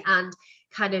me and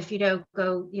kind of,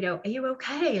 go, are you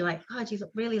okay? Like, God, you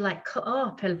look really like cut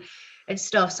up and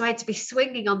stuff. So I had to be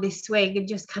swinging on this swing and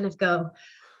just kind of go,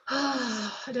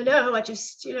 oh, I don't know. I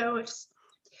just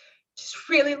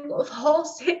really love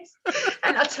horses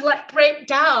and had to like break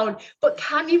down. But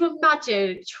can you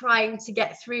imagine trying to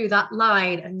get through that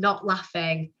line and not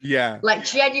laughing? Yeah. Like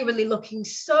genuinely looking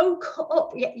so cut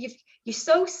up. You're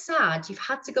so sad. You've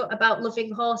had to go about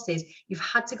loving horses. You've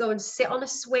had to go and sit on a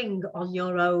swing on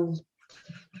your own.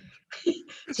 She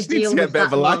needs to get a bit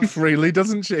of a life, really,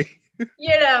 doesn't she?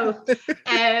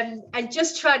 And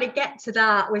just trying to get to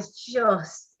that was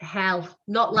just hell.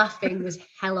 Not laughing was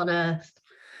hell on earth.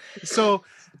 So,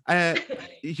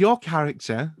 your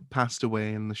character passed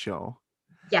away in the show.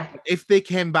 Yeah. If they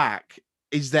came back,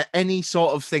 is there any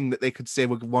sort of thing that they could say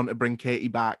would want to bring Katie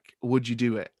back? Would you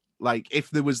do it? Like, if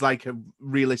there was like a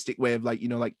realistic way of like,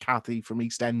 like Kathy from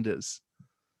EastEnders,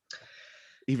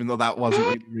 even though that wasn't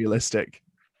really realistic.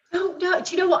 No.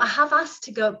 Do you know what? I have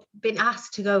been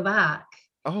asked to go back.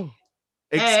 Oh,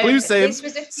 exclusive.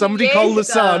 Somebody called the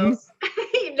Sun.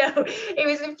 No, it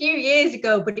was a few years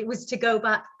ago, but it was to go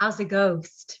back as a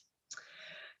ghost.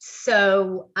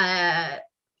 So I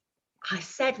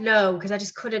said no because I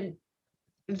just couldn't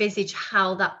envisage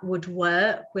how that would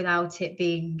work without it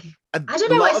being. I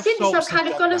don't know. Since I've kind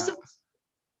of gone some.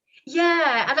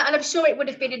 Yeah, and I'm sure it would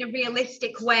have been in a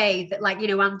realistic way that, like,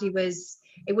 Andy was.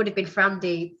 It would have been for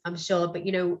Andy, I'm sure, but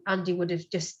Andy would have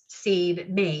just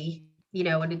seen me,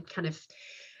 and kind of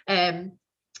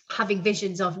having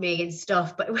visions of me and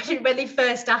stuff. But when they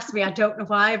first asked me, I don't know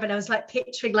why, but I was like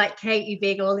picturing like Katie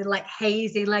being all in like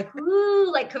hazy, like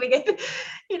woo, like coming in,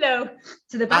 to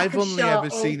the back. I've only ever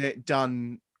seen it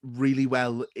done really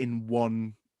well in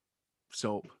one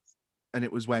soap, and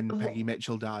it was when Peggy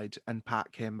Mitchell died and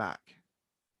Pat came back.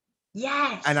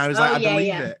 Yes, and I was like, I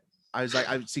believe it. I was like,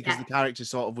 I see, because the character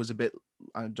sort of was a bit,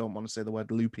 I don't want to say the word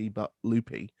loopy, but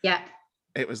loopy. Yeah.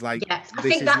 It was like, yeah, I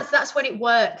think that's when it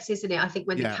works, isn't it? I think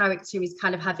when the character is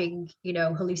kind of having,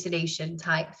 hallucination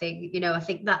type thing, I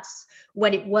think that's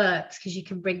when it works, because you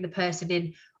can bring the person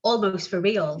in almost for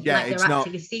real. Yeah, like it's they're not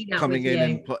acting a scene out coming with in you.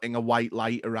 and putting a white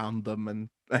light around them and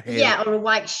a hair. Yeah, or a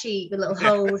white sheet with little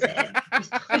holes in.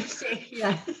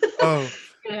 Yeah. Oh.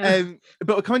 Yeah.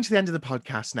 But we're coming to the end of the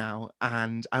podcast now,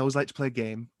 and I always like to play a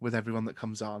game with everyone that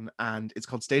comes on, and it's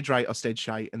called Stage Right or Stage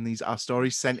Shite, and these are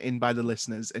stories sent in by the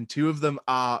listeners, and 2 of them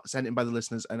are sent in by the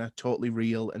listeners and are totally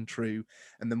real and true,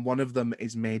 and then 1 of them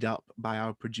is made up by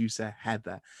our producer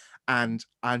Heather. And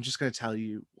I'm just going to tell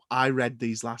you, I read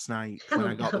these last night when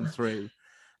I got them through,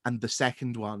 and the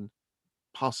second one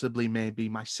possibly maybe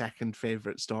my second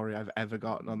favorite story I've ever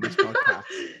gotten on this podcast.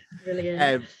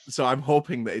 Brilliant. So I'm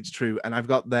hoping that it's true, and I've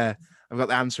got the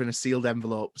answer in a sealed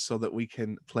envelope so that we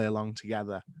can play along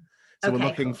together. So we're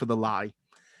looking for the lie.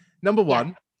 Number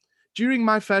 1. During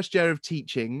my first year of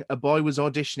teaching, a boy was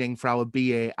auditioning for our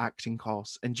BA acting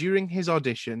course, and during his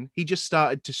audition, he just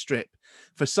started to strip.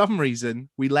 For some reason,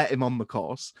 we let him on the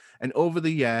course, and over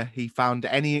the year, he found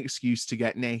any excuse to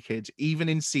get naked, even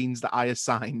in scenes that I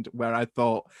assigned where I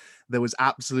thought there was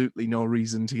absolutely no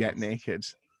reason to get naked.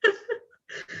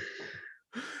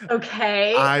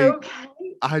 Okay.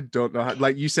 I don't know how,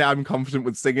 like you say, I'm confident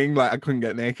with singing, like I couldn't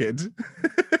get naked.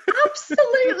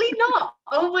 Absolutely not.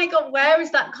 Oh my God, where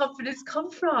has that confidence come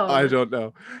from? I don't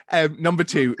know. Number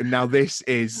 2, and now this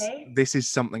is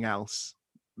something else.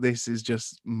 This is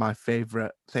just my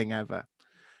favorite thing ever.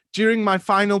 During my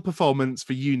final performance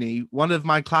for uni, one of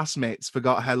my classmates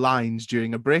forgot her lines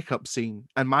during a breakup scene,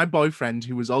 and my boyfriend,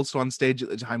 who was also on stage at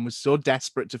the time, was so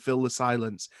desperate to fill the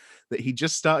silence that he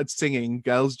just started singing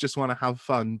Girls Just Want to Have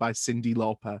Fun by Cyndi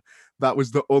Lauper. That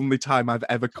was the only time I've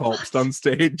ever corpsed on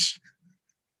stage.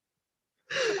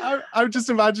 I'm just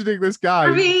imagining this guy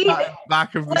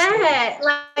back of the where stage.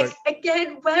 Like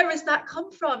again, where has that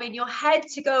come from in your head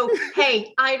to go,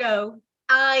 hey, I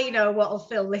know what'll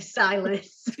fill this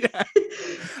silence. Yeah.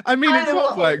 I mean, it's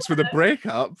what works with a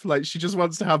breakup. Like, she just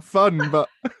wants to have fun, but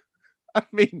I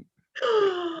mean,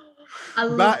 I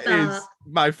love that. Is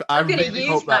my. I'm going to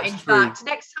use that. In fact,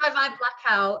 next time I black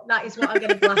out, that is what I'm going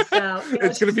to blast out.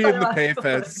 It's going to be in the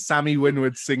paper. Sammy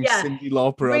Winwood sings Cyndi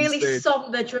Lauper on stage. Really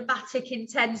somber, dramatic,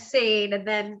 intense scene, and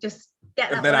then just get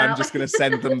that. And then I'm just going to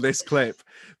send them this clip.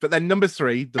 But then number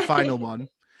 3, the final one.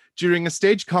 During a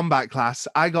stage combat class,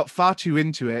 I got far too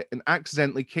into it and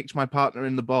accidentally kicked my partner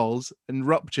in the balls and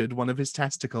ruptured one of his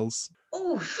testicles.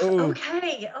 Oof.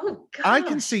 Okay. Oh God. I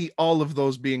can see all of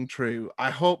those being true. I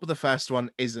hope the first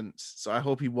one isn't. So I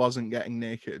hope he wasn't getting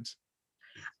naked.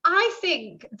 I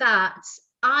think the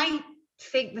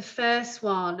first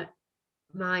one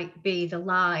might be the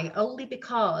lie, only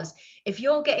because if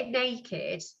you're getting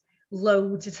naked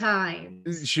loads of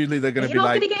times, surely they're going to be you're not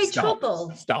like, going to get in stop,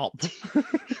 trouble. Stop.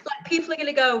 Like people are going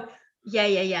to go,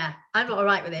 yeah, I'm not all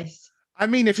right with this. I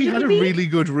mean, if he had a really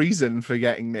good reason for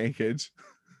getting naked,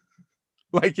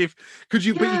 like but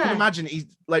you can imagine he's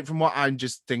like, from what I'm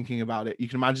just thinking about it, you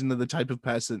can imagine they're the type of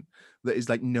person that is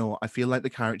like, no, I feel like the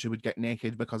character would get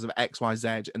naked because of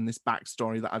XYZ and this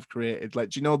backstory that I've created. Like,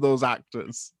 do you know those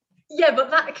actors? Yeah,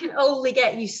 but that can only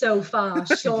get you so far,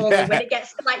 surely. When it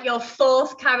gets to like your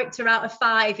 4th character out of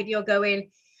 5 and you're going,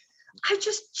 I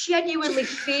just genuinely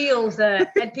feel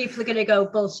that, and people are going to go,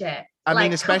 bullshit. I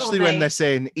mean, especially when they're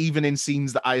saying, even in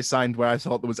scenes that I assigned where I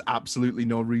thought there was absolutely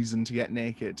no reason to get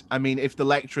naked. I mean, if the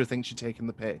lecturer thinks you're taking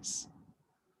the piss.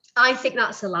 I think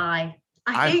that's a lie.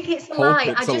 I think it's a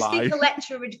lie. I just think the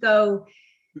lecturer would go,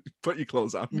 put your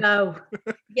clothes on. No.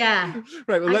 Yeah.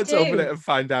 Right, well, let's open it and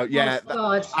find out. Yeah. Oh,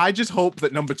 God. I just hope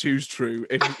that number 2's true.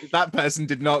 If that person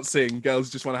did not sing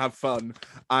Girls Just Want to Have Fun,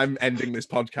 I'm ending this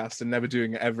podcast and never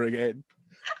doing it ever again.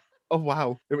 Oh,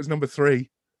 wow. It was number 3.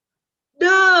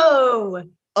 No.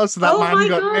 Oh, so that man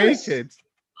got naked.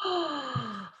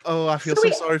 Oh, I feel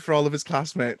so sorry for all of his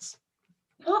classmates.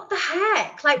 What the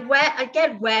heck? Like,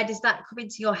 where does that come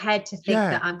into your head to think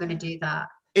that I'm going to do that?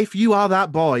 If you are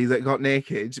that boy that got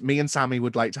naked, me and Sammy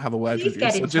would like to have a word with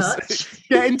you. So just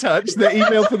get in touch. The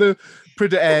email for the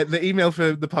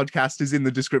podcast is in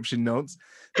the description notes.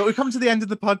 But we come to the end of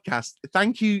the podcast.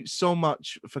 Thank you so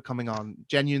much for coming on.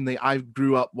 Genuinely, I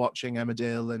grew up watching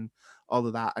Emmerdale and all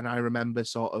of that, and I remember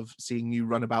sort of seeing you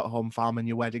run about Home Farm in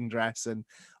your wedding dress. And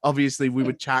obviously, we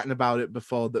were chatting about it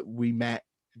before that we met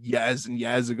years and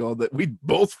years ago that we'd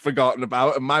both forgotten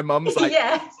about, and my mum's like,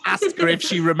 ask her if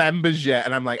she remembers yet,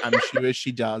 and I'm like, I'm sure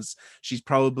she does. She's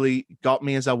probably got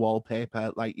me as a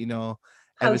wallpaper, like, you know,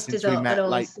 ever since we met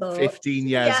like 15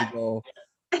 years ago.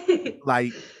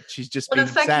 Like, she's just been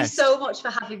thank you so much for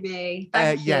having me.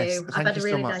 Thank you. I've had a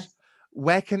really nice.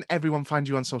 Where can everyone find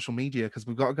you on social media, because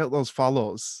we've got to get those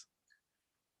follows?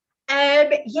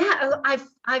 I've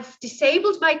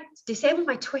disabled my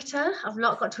Twitter. I've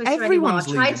not got Twitter anymore. I've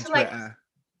tried to Twitter.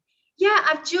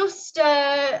 I've just do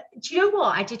you know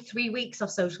what? I did 3 weeks off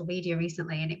social media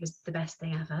recently and it was the best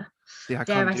thing ever. See, I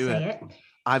can't do it.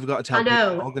 I've got to tell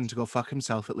Piers Morgan to go fuck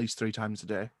himself at least 3 times a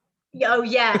day. Oh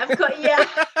yeah, I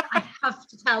have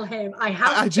to tell him.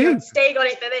 I do. I'm staying on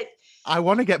it for this. I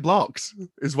want to get blocked,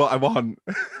 is what I want.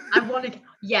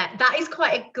 That is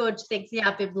quite a good thing. Yeah,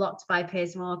 I've been blocked by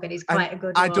Piers Morgan. Is quite a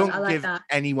good one. I don't give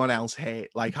anyone else hate.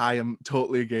 Like, I am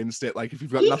totally against it. Like, if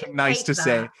you've got nothing nice to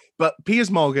say. But Piers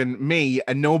Morgan, me,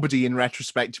 and nobody in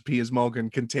retrospect to Piers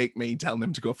Morgan can take me telling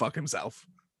him to go fuck himself.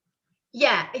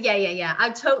 Yeah.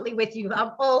 I'm totally with you.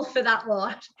 I'm all for that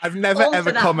one. I've never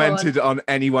ever commented on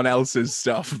anyone else's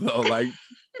stuff, though. Like,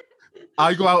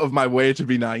 I go out of my way to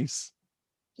be nice.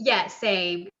 Yeah,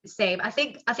 same. I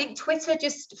think Twitter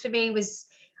just for me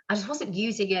I just wasn't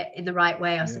using it in the right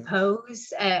way, I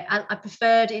suppose. I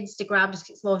preferred Instagram just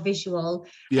because it's more visual.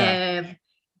 Yeah.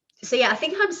 I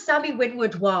think I'm Sammy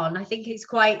Winwood 1. I think it's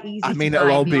quite easy. I mean,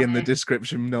 it'll all be in the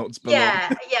description notes below.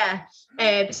 Yeah.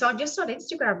 So I'm just on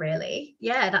Instagram, really.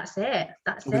 Yeah, that's it.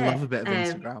 We love a bit of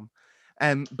Instagram.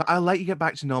 But I'll let you get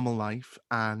back to normal life,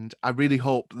 and I really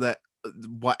hope that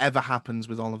whatever happens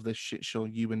with all of this shit show,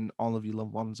 you and all of your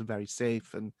loved ones are very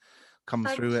safe and come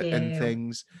through it and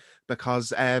things,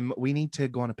 because we need to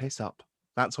go on a piss up.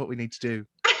 That's what we need to do.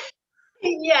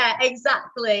 Yeah,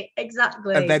 exactly.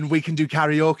 And then we can do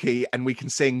karaoke and we can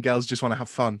sing Girls Just Want to Have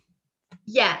Fun.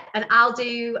 Yeah, and I'll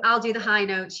do the high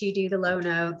notes, you do the low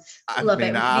notes. Love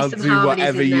it. I'll do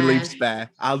whatever you leave spare.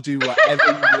 I'll do whatever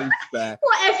you leave spare.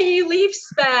 Whatever you leave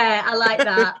spare. I like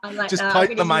that. Just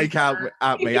point the mic out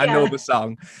at me. I know the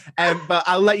song. But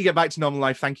I'll let you get back to normal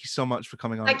life. Thank you so much for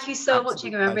coming on. Thank you so much,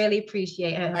 Inga. I really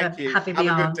appreciate it. Having me on.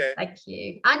 Have a good day. Thank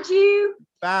you. And you.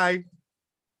 Bye.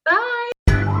 Bye.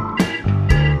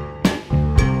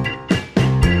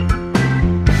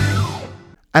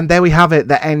 And there we have it,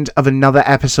 the end of another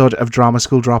episode of Drama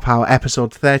School Dropout,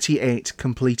 episode 38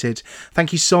 completed.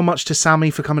 Thank you so much to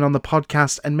Sammy for coming on the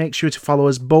podcast, and make sure to follow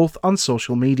us both on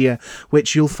social media,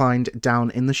 which you'll find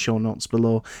down in the show notes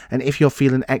below. And if you're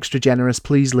feeling extra generous,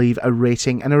 please leave a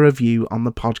rating and a review on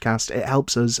the podcast. It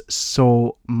helps us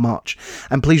so much.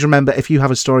 And please remember, if you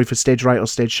have a story for Stage Right or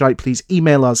Stage Shite, please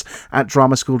email us at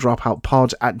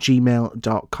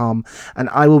dramaschoolDropoutPod@gmail.com. And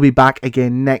I will be back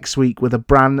again next week with a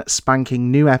brand spanking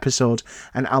new new episode,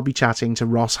 and I'll be chatting to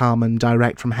Ross Harmon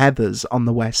direct from Heathers on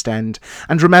the West End.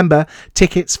 And remember,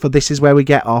 tickets for This Is Where We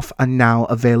Get Off are now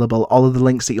available. All of the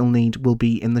links that you'll need will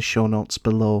be in the show notes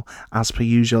below, as per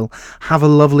usual. Have a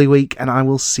lovely week, and I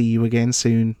will see you again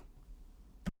soon.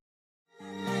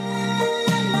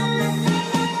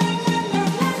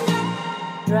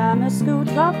 Drama school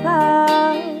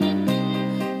dropout,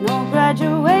 no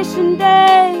graduation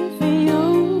day for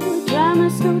you. Drama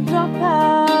school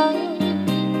dropout,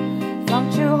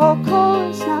 flunked your whole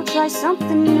course, now try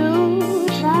something new.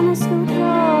 Drama school